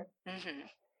signature.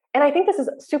 And I think this is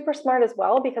super smart as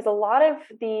well, because a lot of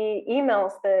the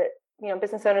emails that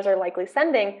business owners are likely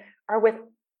sending are with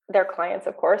their clients,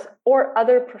 of course, or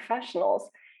other professionals.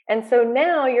 And so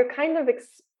now you're kind of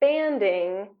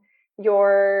expanding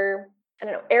your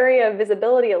area of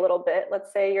visibility a little bit.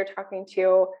 Let's say you're talking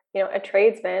to, a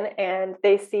tradesman and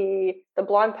they see the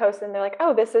blog post and they're like,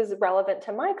 oh, this is relevant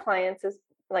to my clients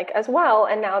as well.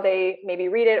 And now they maybe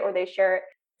read it or they share it.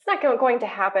 It's not going to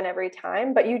happen every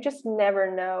time, but you just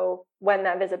never know when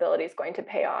that visibility is going to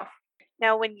pay off.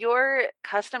 Now, when your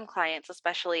custom clients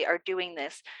especially are doing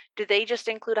this, do they just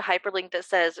include a hyperlink that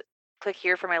says, click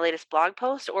here for my latest blog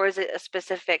post? Or is it a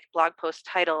specific blog post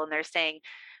title and they're saying,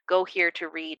 go here to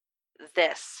read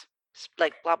this,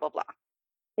 like blah, blah, blah?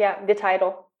 Yeah, the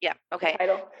title. Yeah, okay. The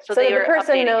title. So the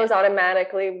person knows it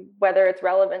automatically whether it's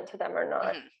relevant to them or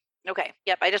not. Okay.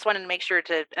 Yep. I just wanted to make sure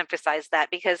to emphasize that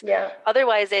because Yeah.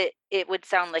 otherwise it would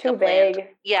sound like Too a bland. vague.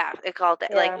 Yeah. It called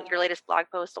like Yeah. your latest blog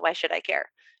post. So why should I care?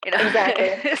 You know?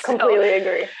 Exactly. So Completely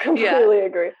agree. yeah. Completely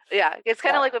agree. Yeah. It's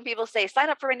kind of Yeah. like when people say sign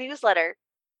up for a newsletter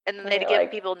and then And they you're give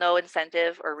like, people no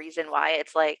incentive or reason why.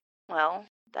 It's like, well,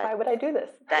 why would I do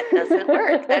this? that doesn't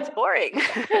work. That's boring.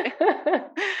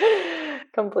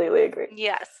 Completely agree.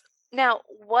 Yes. Now,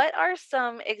 what are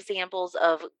some examples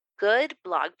of good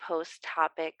blog post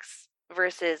topics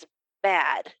versus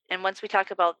bad? And once we talk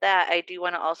about that, I do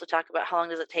want to also talk about how long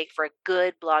does it take for a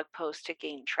good blog post to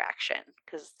gain traction?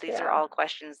 Because these are Yeah. all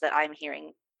questions that I'm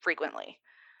hearing frequently.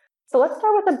 So let's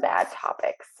start with the bad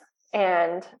topics.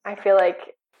 And I feel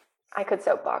like I could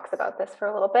soapbox about this for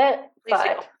a little bit, Please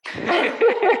but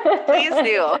do. Please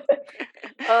do.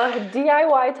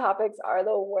 DIY topics are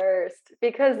the worst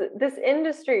because this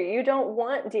industry, you don't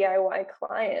want DIY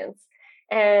clients.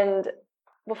 And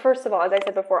well, first of all, as I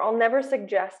said before, I'll never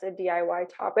suggest a DIY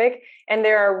topic. And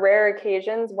there are rare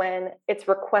occasions when it's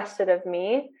requested of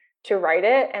me to write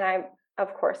it. And I,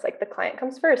 of course, like the client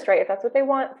comes first, right? If that's what they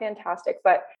want, fantastic.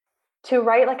 But to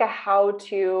write like a how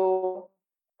to,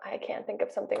 I can't think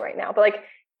of something right now, but like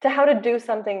to how to do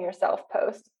something yourself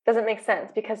post doesn't make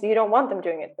sense because you don't want them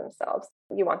doing it themselves.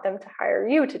 You want them to hire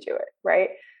you to do it,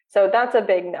 right? So that's a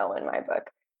big no in my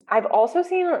book. I've also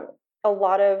seen a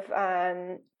lot of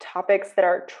topics that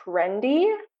are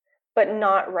trendy, but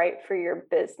not right for your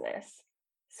business.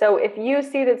 So if you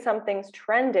see that something's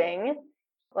trending,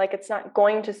 like it's not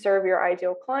going to serve your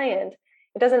ideal client,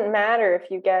 it doesn't matter if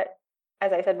you get,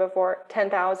 as I said before,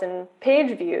 10,000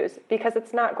 page views because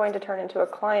it's not going to turn into a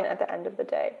client at the end of the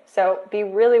day. So be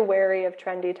really wary of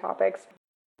trendy topics.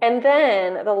 And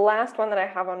then the last one that I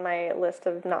have on my list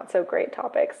of not so great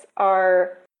topics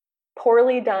are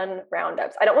poorly done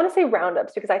roundups. I don't want to say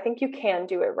roundups because I think you can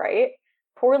do it right.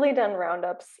 Poorly done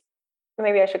roundups,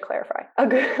 maybe I should clarify.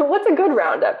 What's a good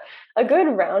roundup? A good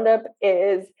roundup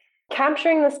is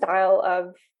capturing the style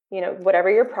of, whatever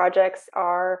your projects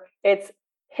are. It's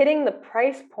hitting the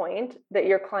price point that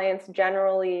your clients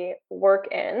generally work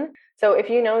in. So if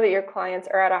you know that your clients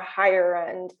are at a higher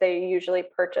end, they usually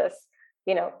purchase,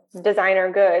 designer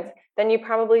goods, then you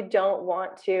probably don't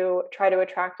want to try to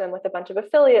attract them with a bunch of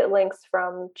affiliate links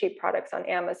from cheap products on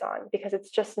Amazon because it's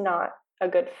just not a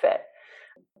good fit.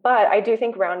 But I do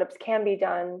think roundups can be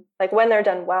done, like when they're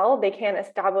done well, they can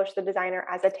establish the designer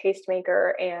as a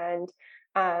tastemaker and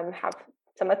have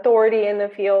some authority in the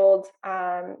field.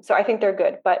 So I think they're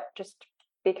good, but just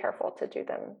be careful to do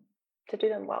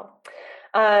them well.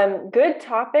 Good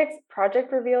topics,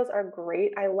 project reveals are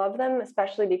great. I love them,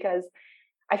 especially because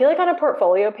I feel like on a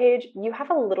portfolio page, you have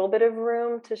a little bit of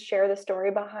room to share the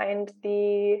story behind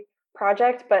the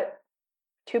project, but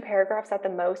 2 paragraphs at the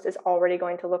most is already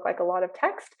going to look like a lot of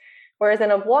text. Whereas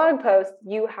in a blog post,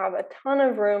 you have a ton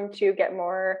of room to get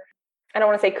more, I don't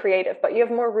want to say creative, but you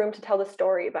have more room to tell the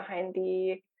story behind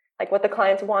like what the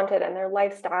clients wanted and their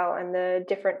lifestyle and the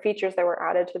different features that were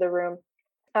added to the room.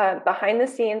 Behind the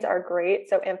scenes are great.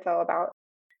 So info about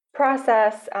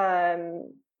process,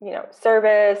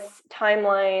 service,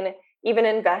 timeline, even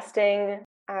investing.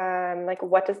 Like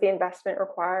what does the investment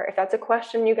require? If that's a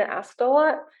question you get asked a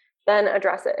lot, then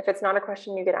address it. If it's not a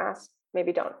question you get asked,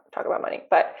 maybe don't talk about money.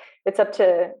 But it's up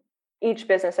to each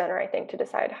business owner, I think, to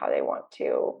decide how they want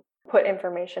to put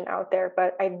information out there.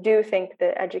 But I do think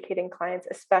that educating clients,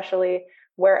 especially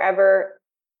wherever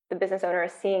the business owner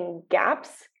is seeing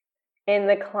gaps in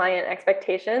the client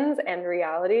expectations and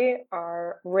reality,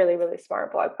 are really, really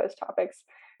smart blog post topics.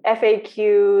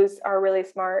 FAQs are really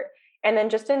smart. And then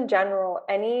just in general,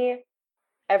 any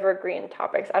evergreen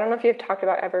topics. I don't know if you've talked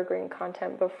about evergreen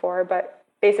content before, but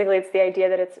basically it's the idea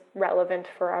that it's relevant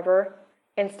forever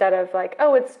instead of like,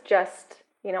 oh, it's just,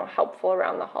 helpful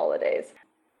around the holidays.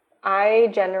 I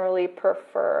generally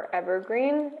prefer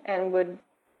evergreen and would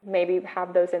maybe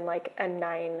have those in like a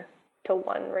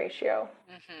 9-to-1 ratio.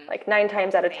 Mm-hmm. Like 9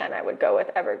 times out of 10, I would go with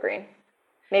evergreen.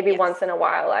 Maybe once in a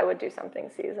while I would do something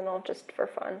seasonal just for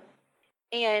fun.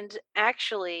 And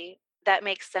actually, that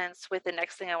makes sense with the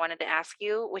next thing I wanted to ask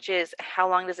you, which is how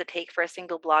long does it take for a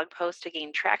single blog post to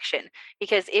gain traction?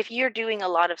 Because if you're doing a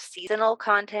lot of seasonal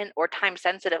content or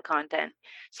time-sensitive content,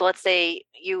 so let's say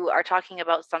you are talking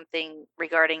about something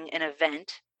regarding an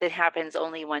event that happens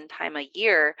only one time a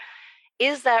year,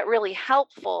 is that really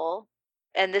helpful?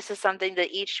 And this is something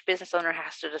that each business owner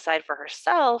has to decide for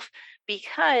herself,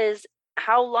 because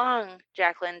how long,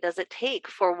 Jacqueline, does it take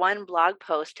for one blog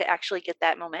post to actually get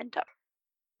that momentum?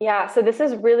 Yeah, so this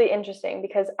is really interesting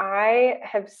because I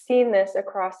have seen this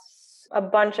across a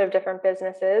bunch of different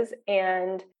businesses,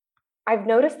 and I've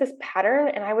noticed this pattern,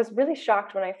 and I was really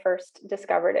shocked when I first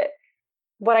discovered it.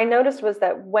 What I noticed was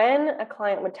that when a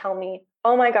client would tell me,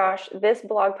 oh my gosh, this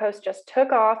blog post just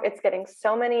took off, it's getting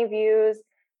so many views,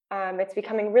 it's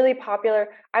becoming really popular,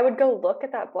 I would go look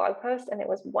at that blog post and it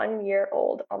was 1 year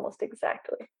old almost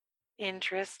exactly.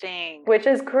 Interesting. Which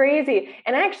is crazy.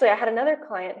 And actually, I had another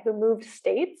client who moved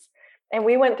states, and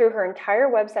we went through her entire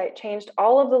website, changed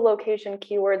all of the location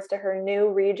keywords to her new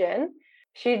region.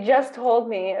 She just told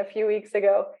me a few weeks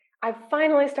ago, I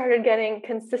finally started getting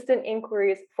consistent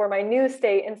inquiries for my new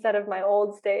state instead of my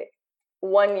old state.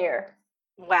 1 year.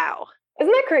 Wow.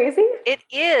 Isn't that crazy? It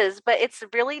is, but it's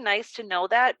really nice to know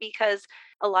that, because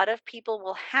a lot of people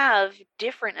will have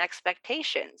different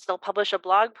expectations. They'll publish a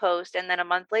blog post and then a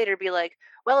month later be like,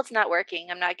 well, it's not working.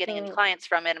 I'm not getting any clients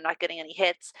from it. I'm not getting any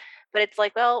hits. But it's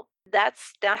like, well,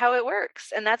 that's not how it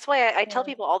works. And that's why I tell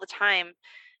people all the time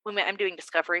when I'm doing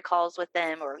discovery calls with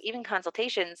them or even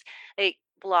consultations, like,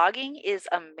 blogging is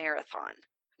a marathon,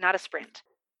 not a sprint.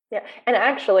 Yeah. And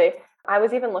actually, I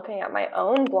was even looking at my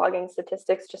own blogging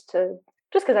statistics just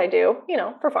because I do,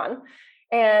 for fun.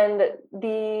 And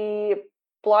the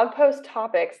blog post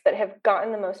topics that have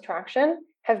gotten the most traction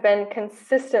have been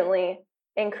consistently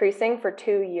increasing for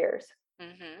 2 years.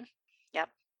 Mm-hmm. Yep.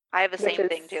 I have the same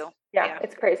thing too. Yeah,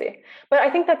 it's crazy. But I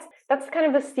think that's kind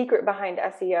of the secret behind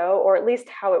SEO, or at least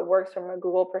how it works from a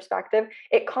Google perspective.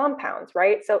 It compounds,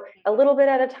 right? So a little bit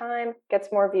at a time gets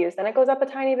more views. Then it goes up a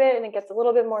tiny bit and it gets a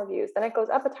little bit more views. Then it goes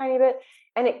up a tiny bit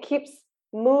and it keeps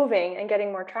moving and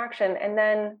getting more traction. And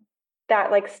then that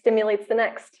like stimulates the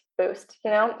next boost,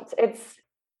 It's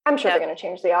I'm sure they're going to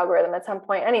change the algorithm at some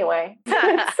point anyway.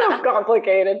 It's so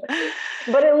complicated.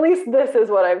 But at least this is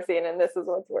what I've seen, and this is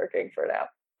what's working for now.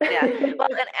 Yeah. Well,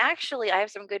 and actually, I have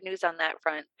some good news on that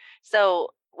front. So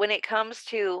when it comes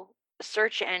to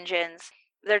search engines,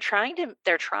 they're trying,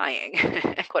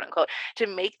 quote unquote, to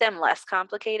make them less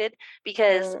complicated,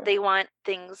 because they want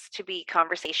things to be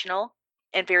conversational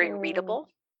and very readable,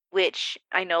 which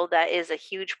I know that is a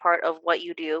huge part of what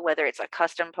you do, whether it's a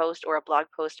custom post or a blog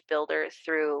post builder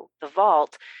through the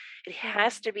Vault. It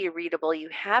has to be readable. You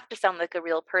have to sound like a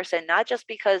real person, not just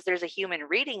because there's a human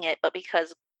reading it, but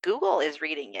because Google is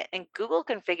reading it, and Google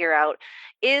can figure out,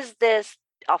 is this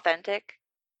authentic?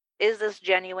 Is this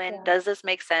genuine? Yeah. Does this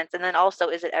make sense? And then also,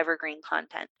 is it evergreen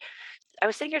content? I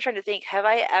was sitting here trying to think, have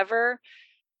I ever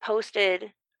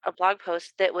posted a blog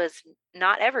post that was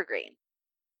not evergreen?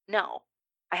 No,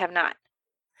 I have not.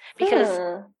 Because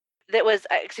that was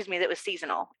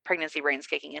seasonal. Pregnancy brain's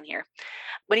kicking in here.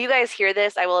 When you guys hear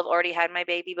this, I will have already had my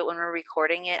baby, but when we're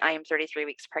recording it, I am 33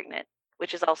 weeks pregnant,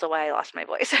 which is also why I lost my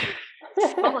voice.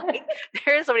 So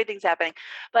there are so many things happening.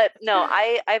 But no,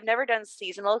 I've never done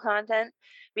seasonal content,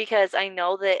 because I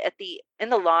know that in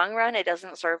the long run, it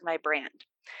doesn't serve my brand.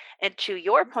 And to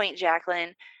your point,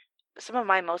 Jacqueline, some of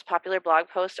my most popular blog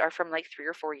posts are from like 3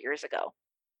 or 4 years ago.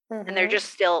 And they're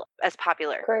just still as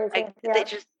popular. Crazy.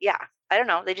 I don't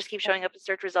know. They just keep showing up in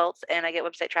search results, and I get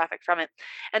website traffic from it.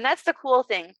 And that's the cool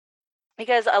thing,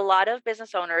 because a lot of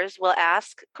business owners will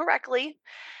ask correctly,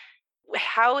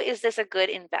 how is this a good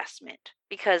investment?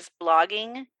 Because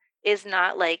blogging is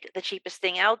not like the cheapest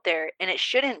thing out there, and it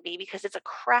shouldn't be, because it's a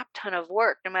crap ton of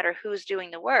work, no matter who's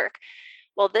doing the work.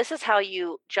 Well, this is how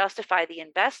you justify the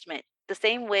investment. The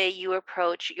same way you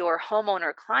approach your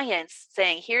homeowner clients,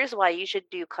 saying, here's why you should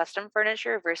do custom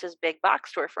furniture versus big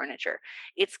box store furniture.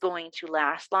 It's going to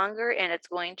last longer, and it's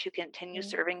going to continue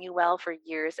serving you well for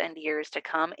years and years to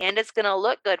come, and it's going to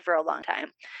look good for a long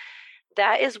time.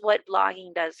 That is what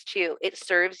blogging does too. It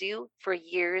serves you for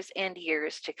years and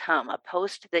years to come. A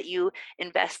post that you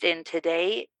invest in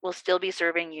today will still be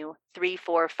serving you 3,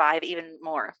 4, 5, even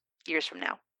more years from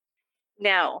now.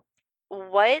 Now,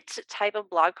 what type of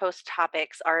blog post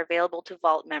topics are available to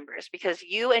Vault members? Because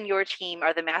you and your team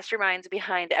are the masterminds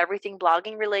behind everything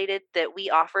blogging related that we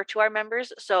offer to our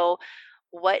members. So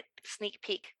what sneak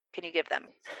peek can you give them?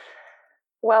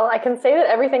 Well, I can say that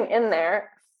everything in there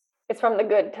is from the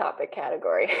good topic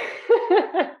category,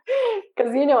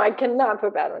 because I cannot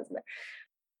put bad ones in there.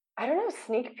 I don't know,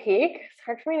 sneak peek. It's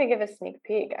hard for me to give a sneak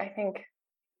peek. I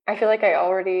feel like I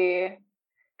already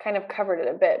kind of covered it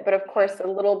a bit, but of course a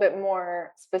little bit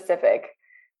more specific,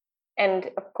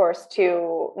 and of course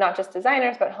to not just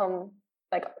designers, but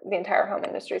like the entire home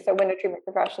industry. So window treatment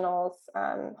professionals,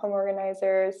 home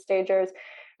organizers, stagers.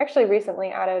 Actually recently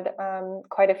added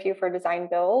quite a few for design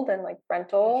build and like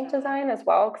rental design as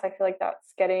well, because I feel like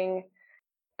that's getting,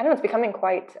 I don't know, it's becoming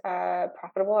quite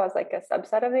profitable as like a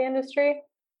subset of the industry.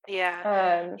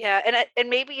 Yeah. And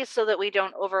maybe so that we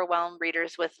don't overwhelm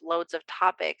readers with loads of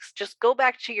topics, just go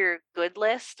back to your good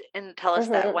list and tell us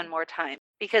that one more time.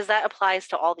 Because that applies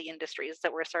to all the industries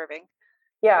that we're serving.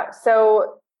 Yeah.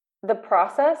 So the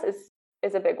process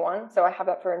is a big one. So I have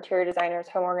that for interior designers,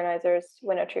 home organizers,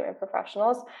 window treatment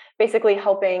professionals, basically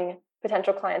helping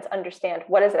potential clients understand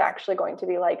what is it actually going to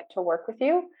be like to work with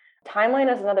you.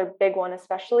 Timeline is another big one,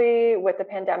 especially with the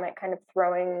pandemic kind of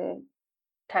throwing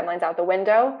timelines out the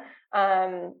window.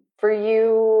 For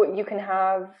you, you can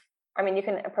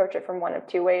approach it from one of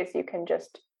two ways. You can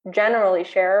just generally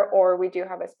share, or we do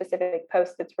have a specific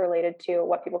post that's related to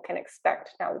what people can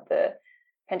expect now that the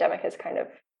pandemic has kind of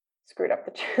screwed up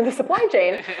the supply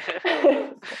chain.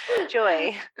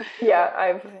 Joy. Yeah,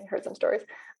 I've heard some stories.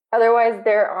 Otherwise,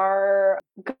 there are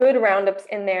good roundups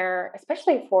in there,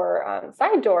 especially for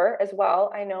Side Door as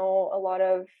well. I know a lot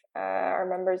of our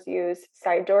members use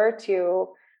Side Door to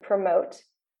promote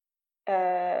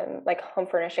like home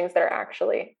furnishings that are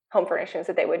actually home furnishings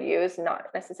that they would use, not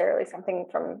necessarily something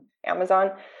from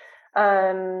Amazon.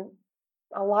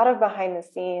 A lot of behind the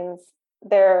scenes.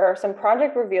 There are some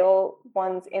project reveal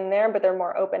ones in there, but they're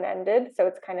more open-ended. So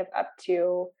it's kind of up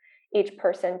to each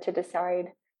person to decide,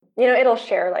 it'll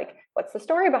share like, what's the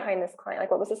story behind this client? Like,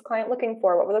 what was this client looking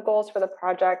for? What were the goals for the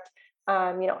project?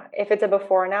 If it's a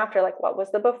before and after, like what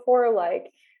was the before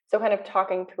like? So kind of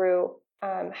talking through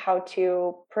how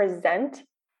to present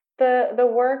the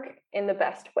work in the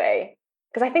best way.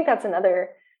 Because I think that's another,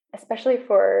 especially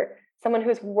for someone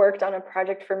who's worked on a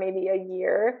project for maybe a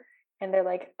year, and they're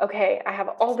like, okay, I have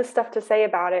all this stuff to say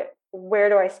about it. Where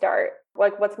do I start?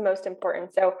 Like, what's most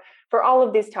important? So for all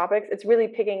of these topics, it's really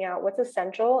picking out what's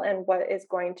essential and what is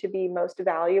going to be most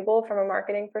valuable from a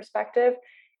marketing perspective,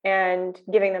 and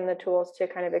giving them the tools to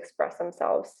kind of express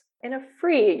themselves in a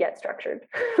free yet structured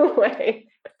way.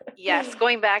 Yes,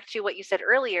 going back to what you said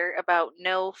earlier about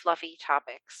no fluffy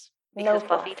topics, because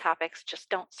fluffy topics just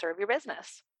don't serve your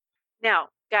business. Now,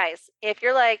 guys, if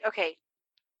you're like, okay,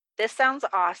 this sounds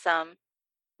awesome,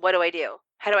 what do I do?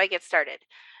 How do I get started?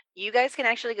 You guys can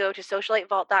actually go to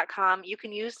socialitevault.com. You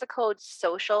can use the code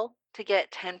SOCIAL to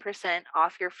get 10%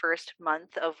 off your first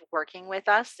month of working with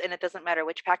us, and it doesn't matter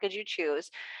which package you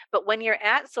choose. But when you're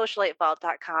at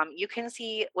socialitevault.com, you can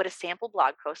see what a sample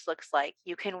blog post looks like.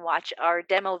 You can watch our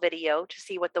demo video to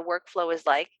see what the workflow is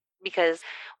like, because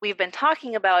we've been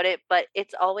talking about it, but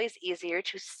it's always easier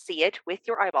to see it with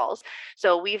your eyeballs.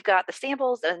 So we've got the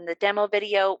samples and the demo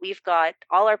video. We've got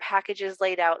all our packages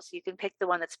laid out so you can pick the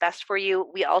one that's best for you.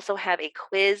 We also have a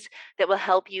quiz that will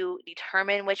help you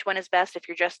determine which one is best if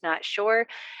you're just not sure.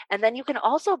 And then you can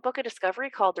also book a discovery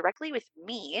call directly with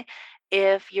me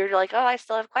if you're like, oh, I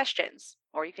still have questions.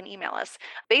 Or you can email us.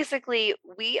 Basically,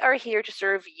 we are here to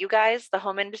serve you guys, the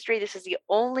home industry. This is the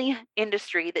only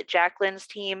industry that Jacqueline's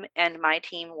team and my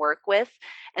team work with.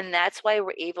 And that's why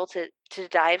we're able to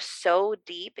dive so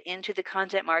deep into the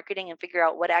content marketing and figure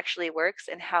out what actually works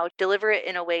and how to deliver it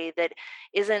in a way that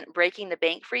isn't breaking the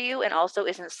bank for you and also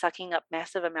isn't sucking up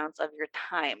massive amounts of your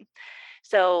time.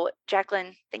 So,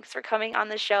 Jacqueline, thanks for coming on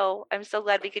the show. I'm so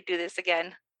glad we could do this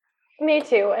again. Me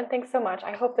too. And thanks so much.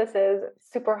 I hope this is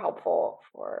super helpful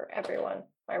for everyone.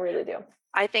 I really do.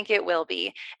 I think it will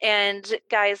be. And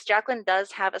guys, Jacqueline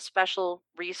does have a special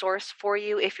resource for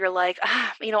you if you're like,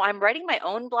 I'm writing my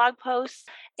own blog posts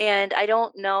and I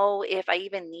don't know if I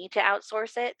even need to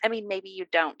outsource it. I mean, maybe you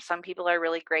don't. Some people are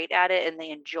really great at it and they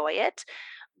enjoy it,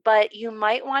 but you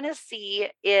might want to see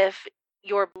if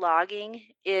your blogging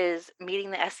is meeting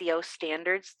the SEO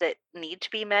standards that need to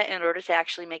be met in order to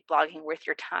actually make blogging worth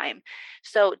your time.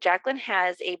 So Jacqueline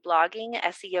has a blogging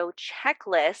SEO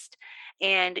checklist,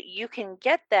 and you can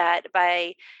get that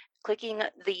by clicking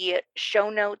the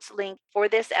show notes link for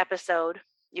this episode.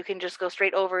 You can just go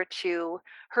straight over to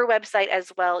her website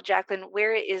as well. Jacqueline,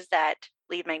 where is that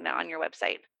lead magnet on your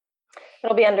website?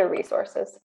 It'll be under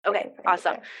resources. Okay,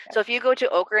 awesome. So if you go to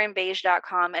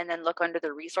ochreandbeige.com and then look under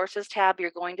the resources tab,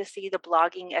 you're going to see the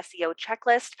blogging SEO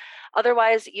checklist.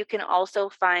 Otherwise, you can also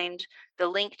find the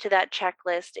link to that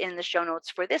checklist in the show notes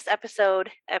for this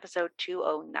episode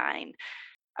 209.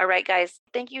 All right, guys,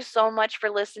 thank you so much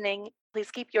for listening. Please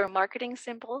keep your marketing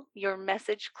simple, your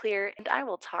message clear, and I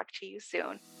will talk to you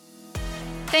soon.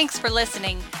 Thanks for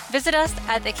listening. Visit us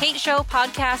at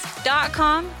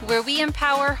thekateshowpodcast.com, where we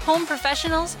empower home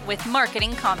professionals with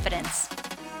marketing confidence.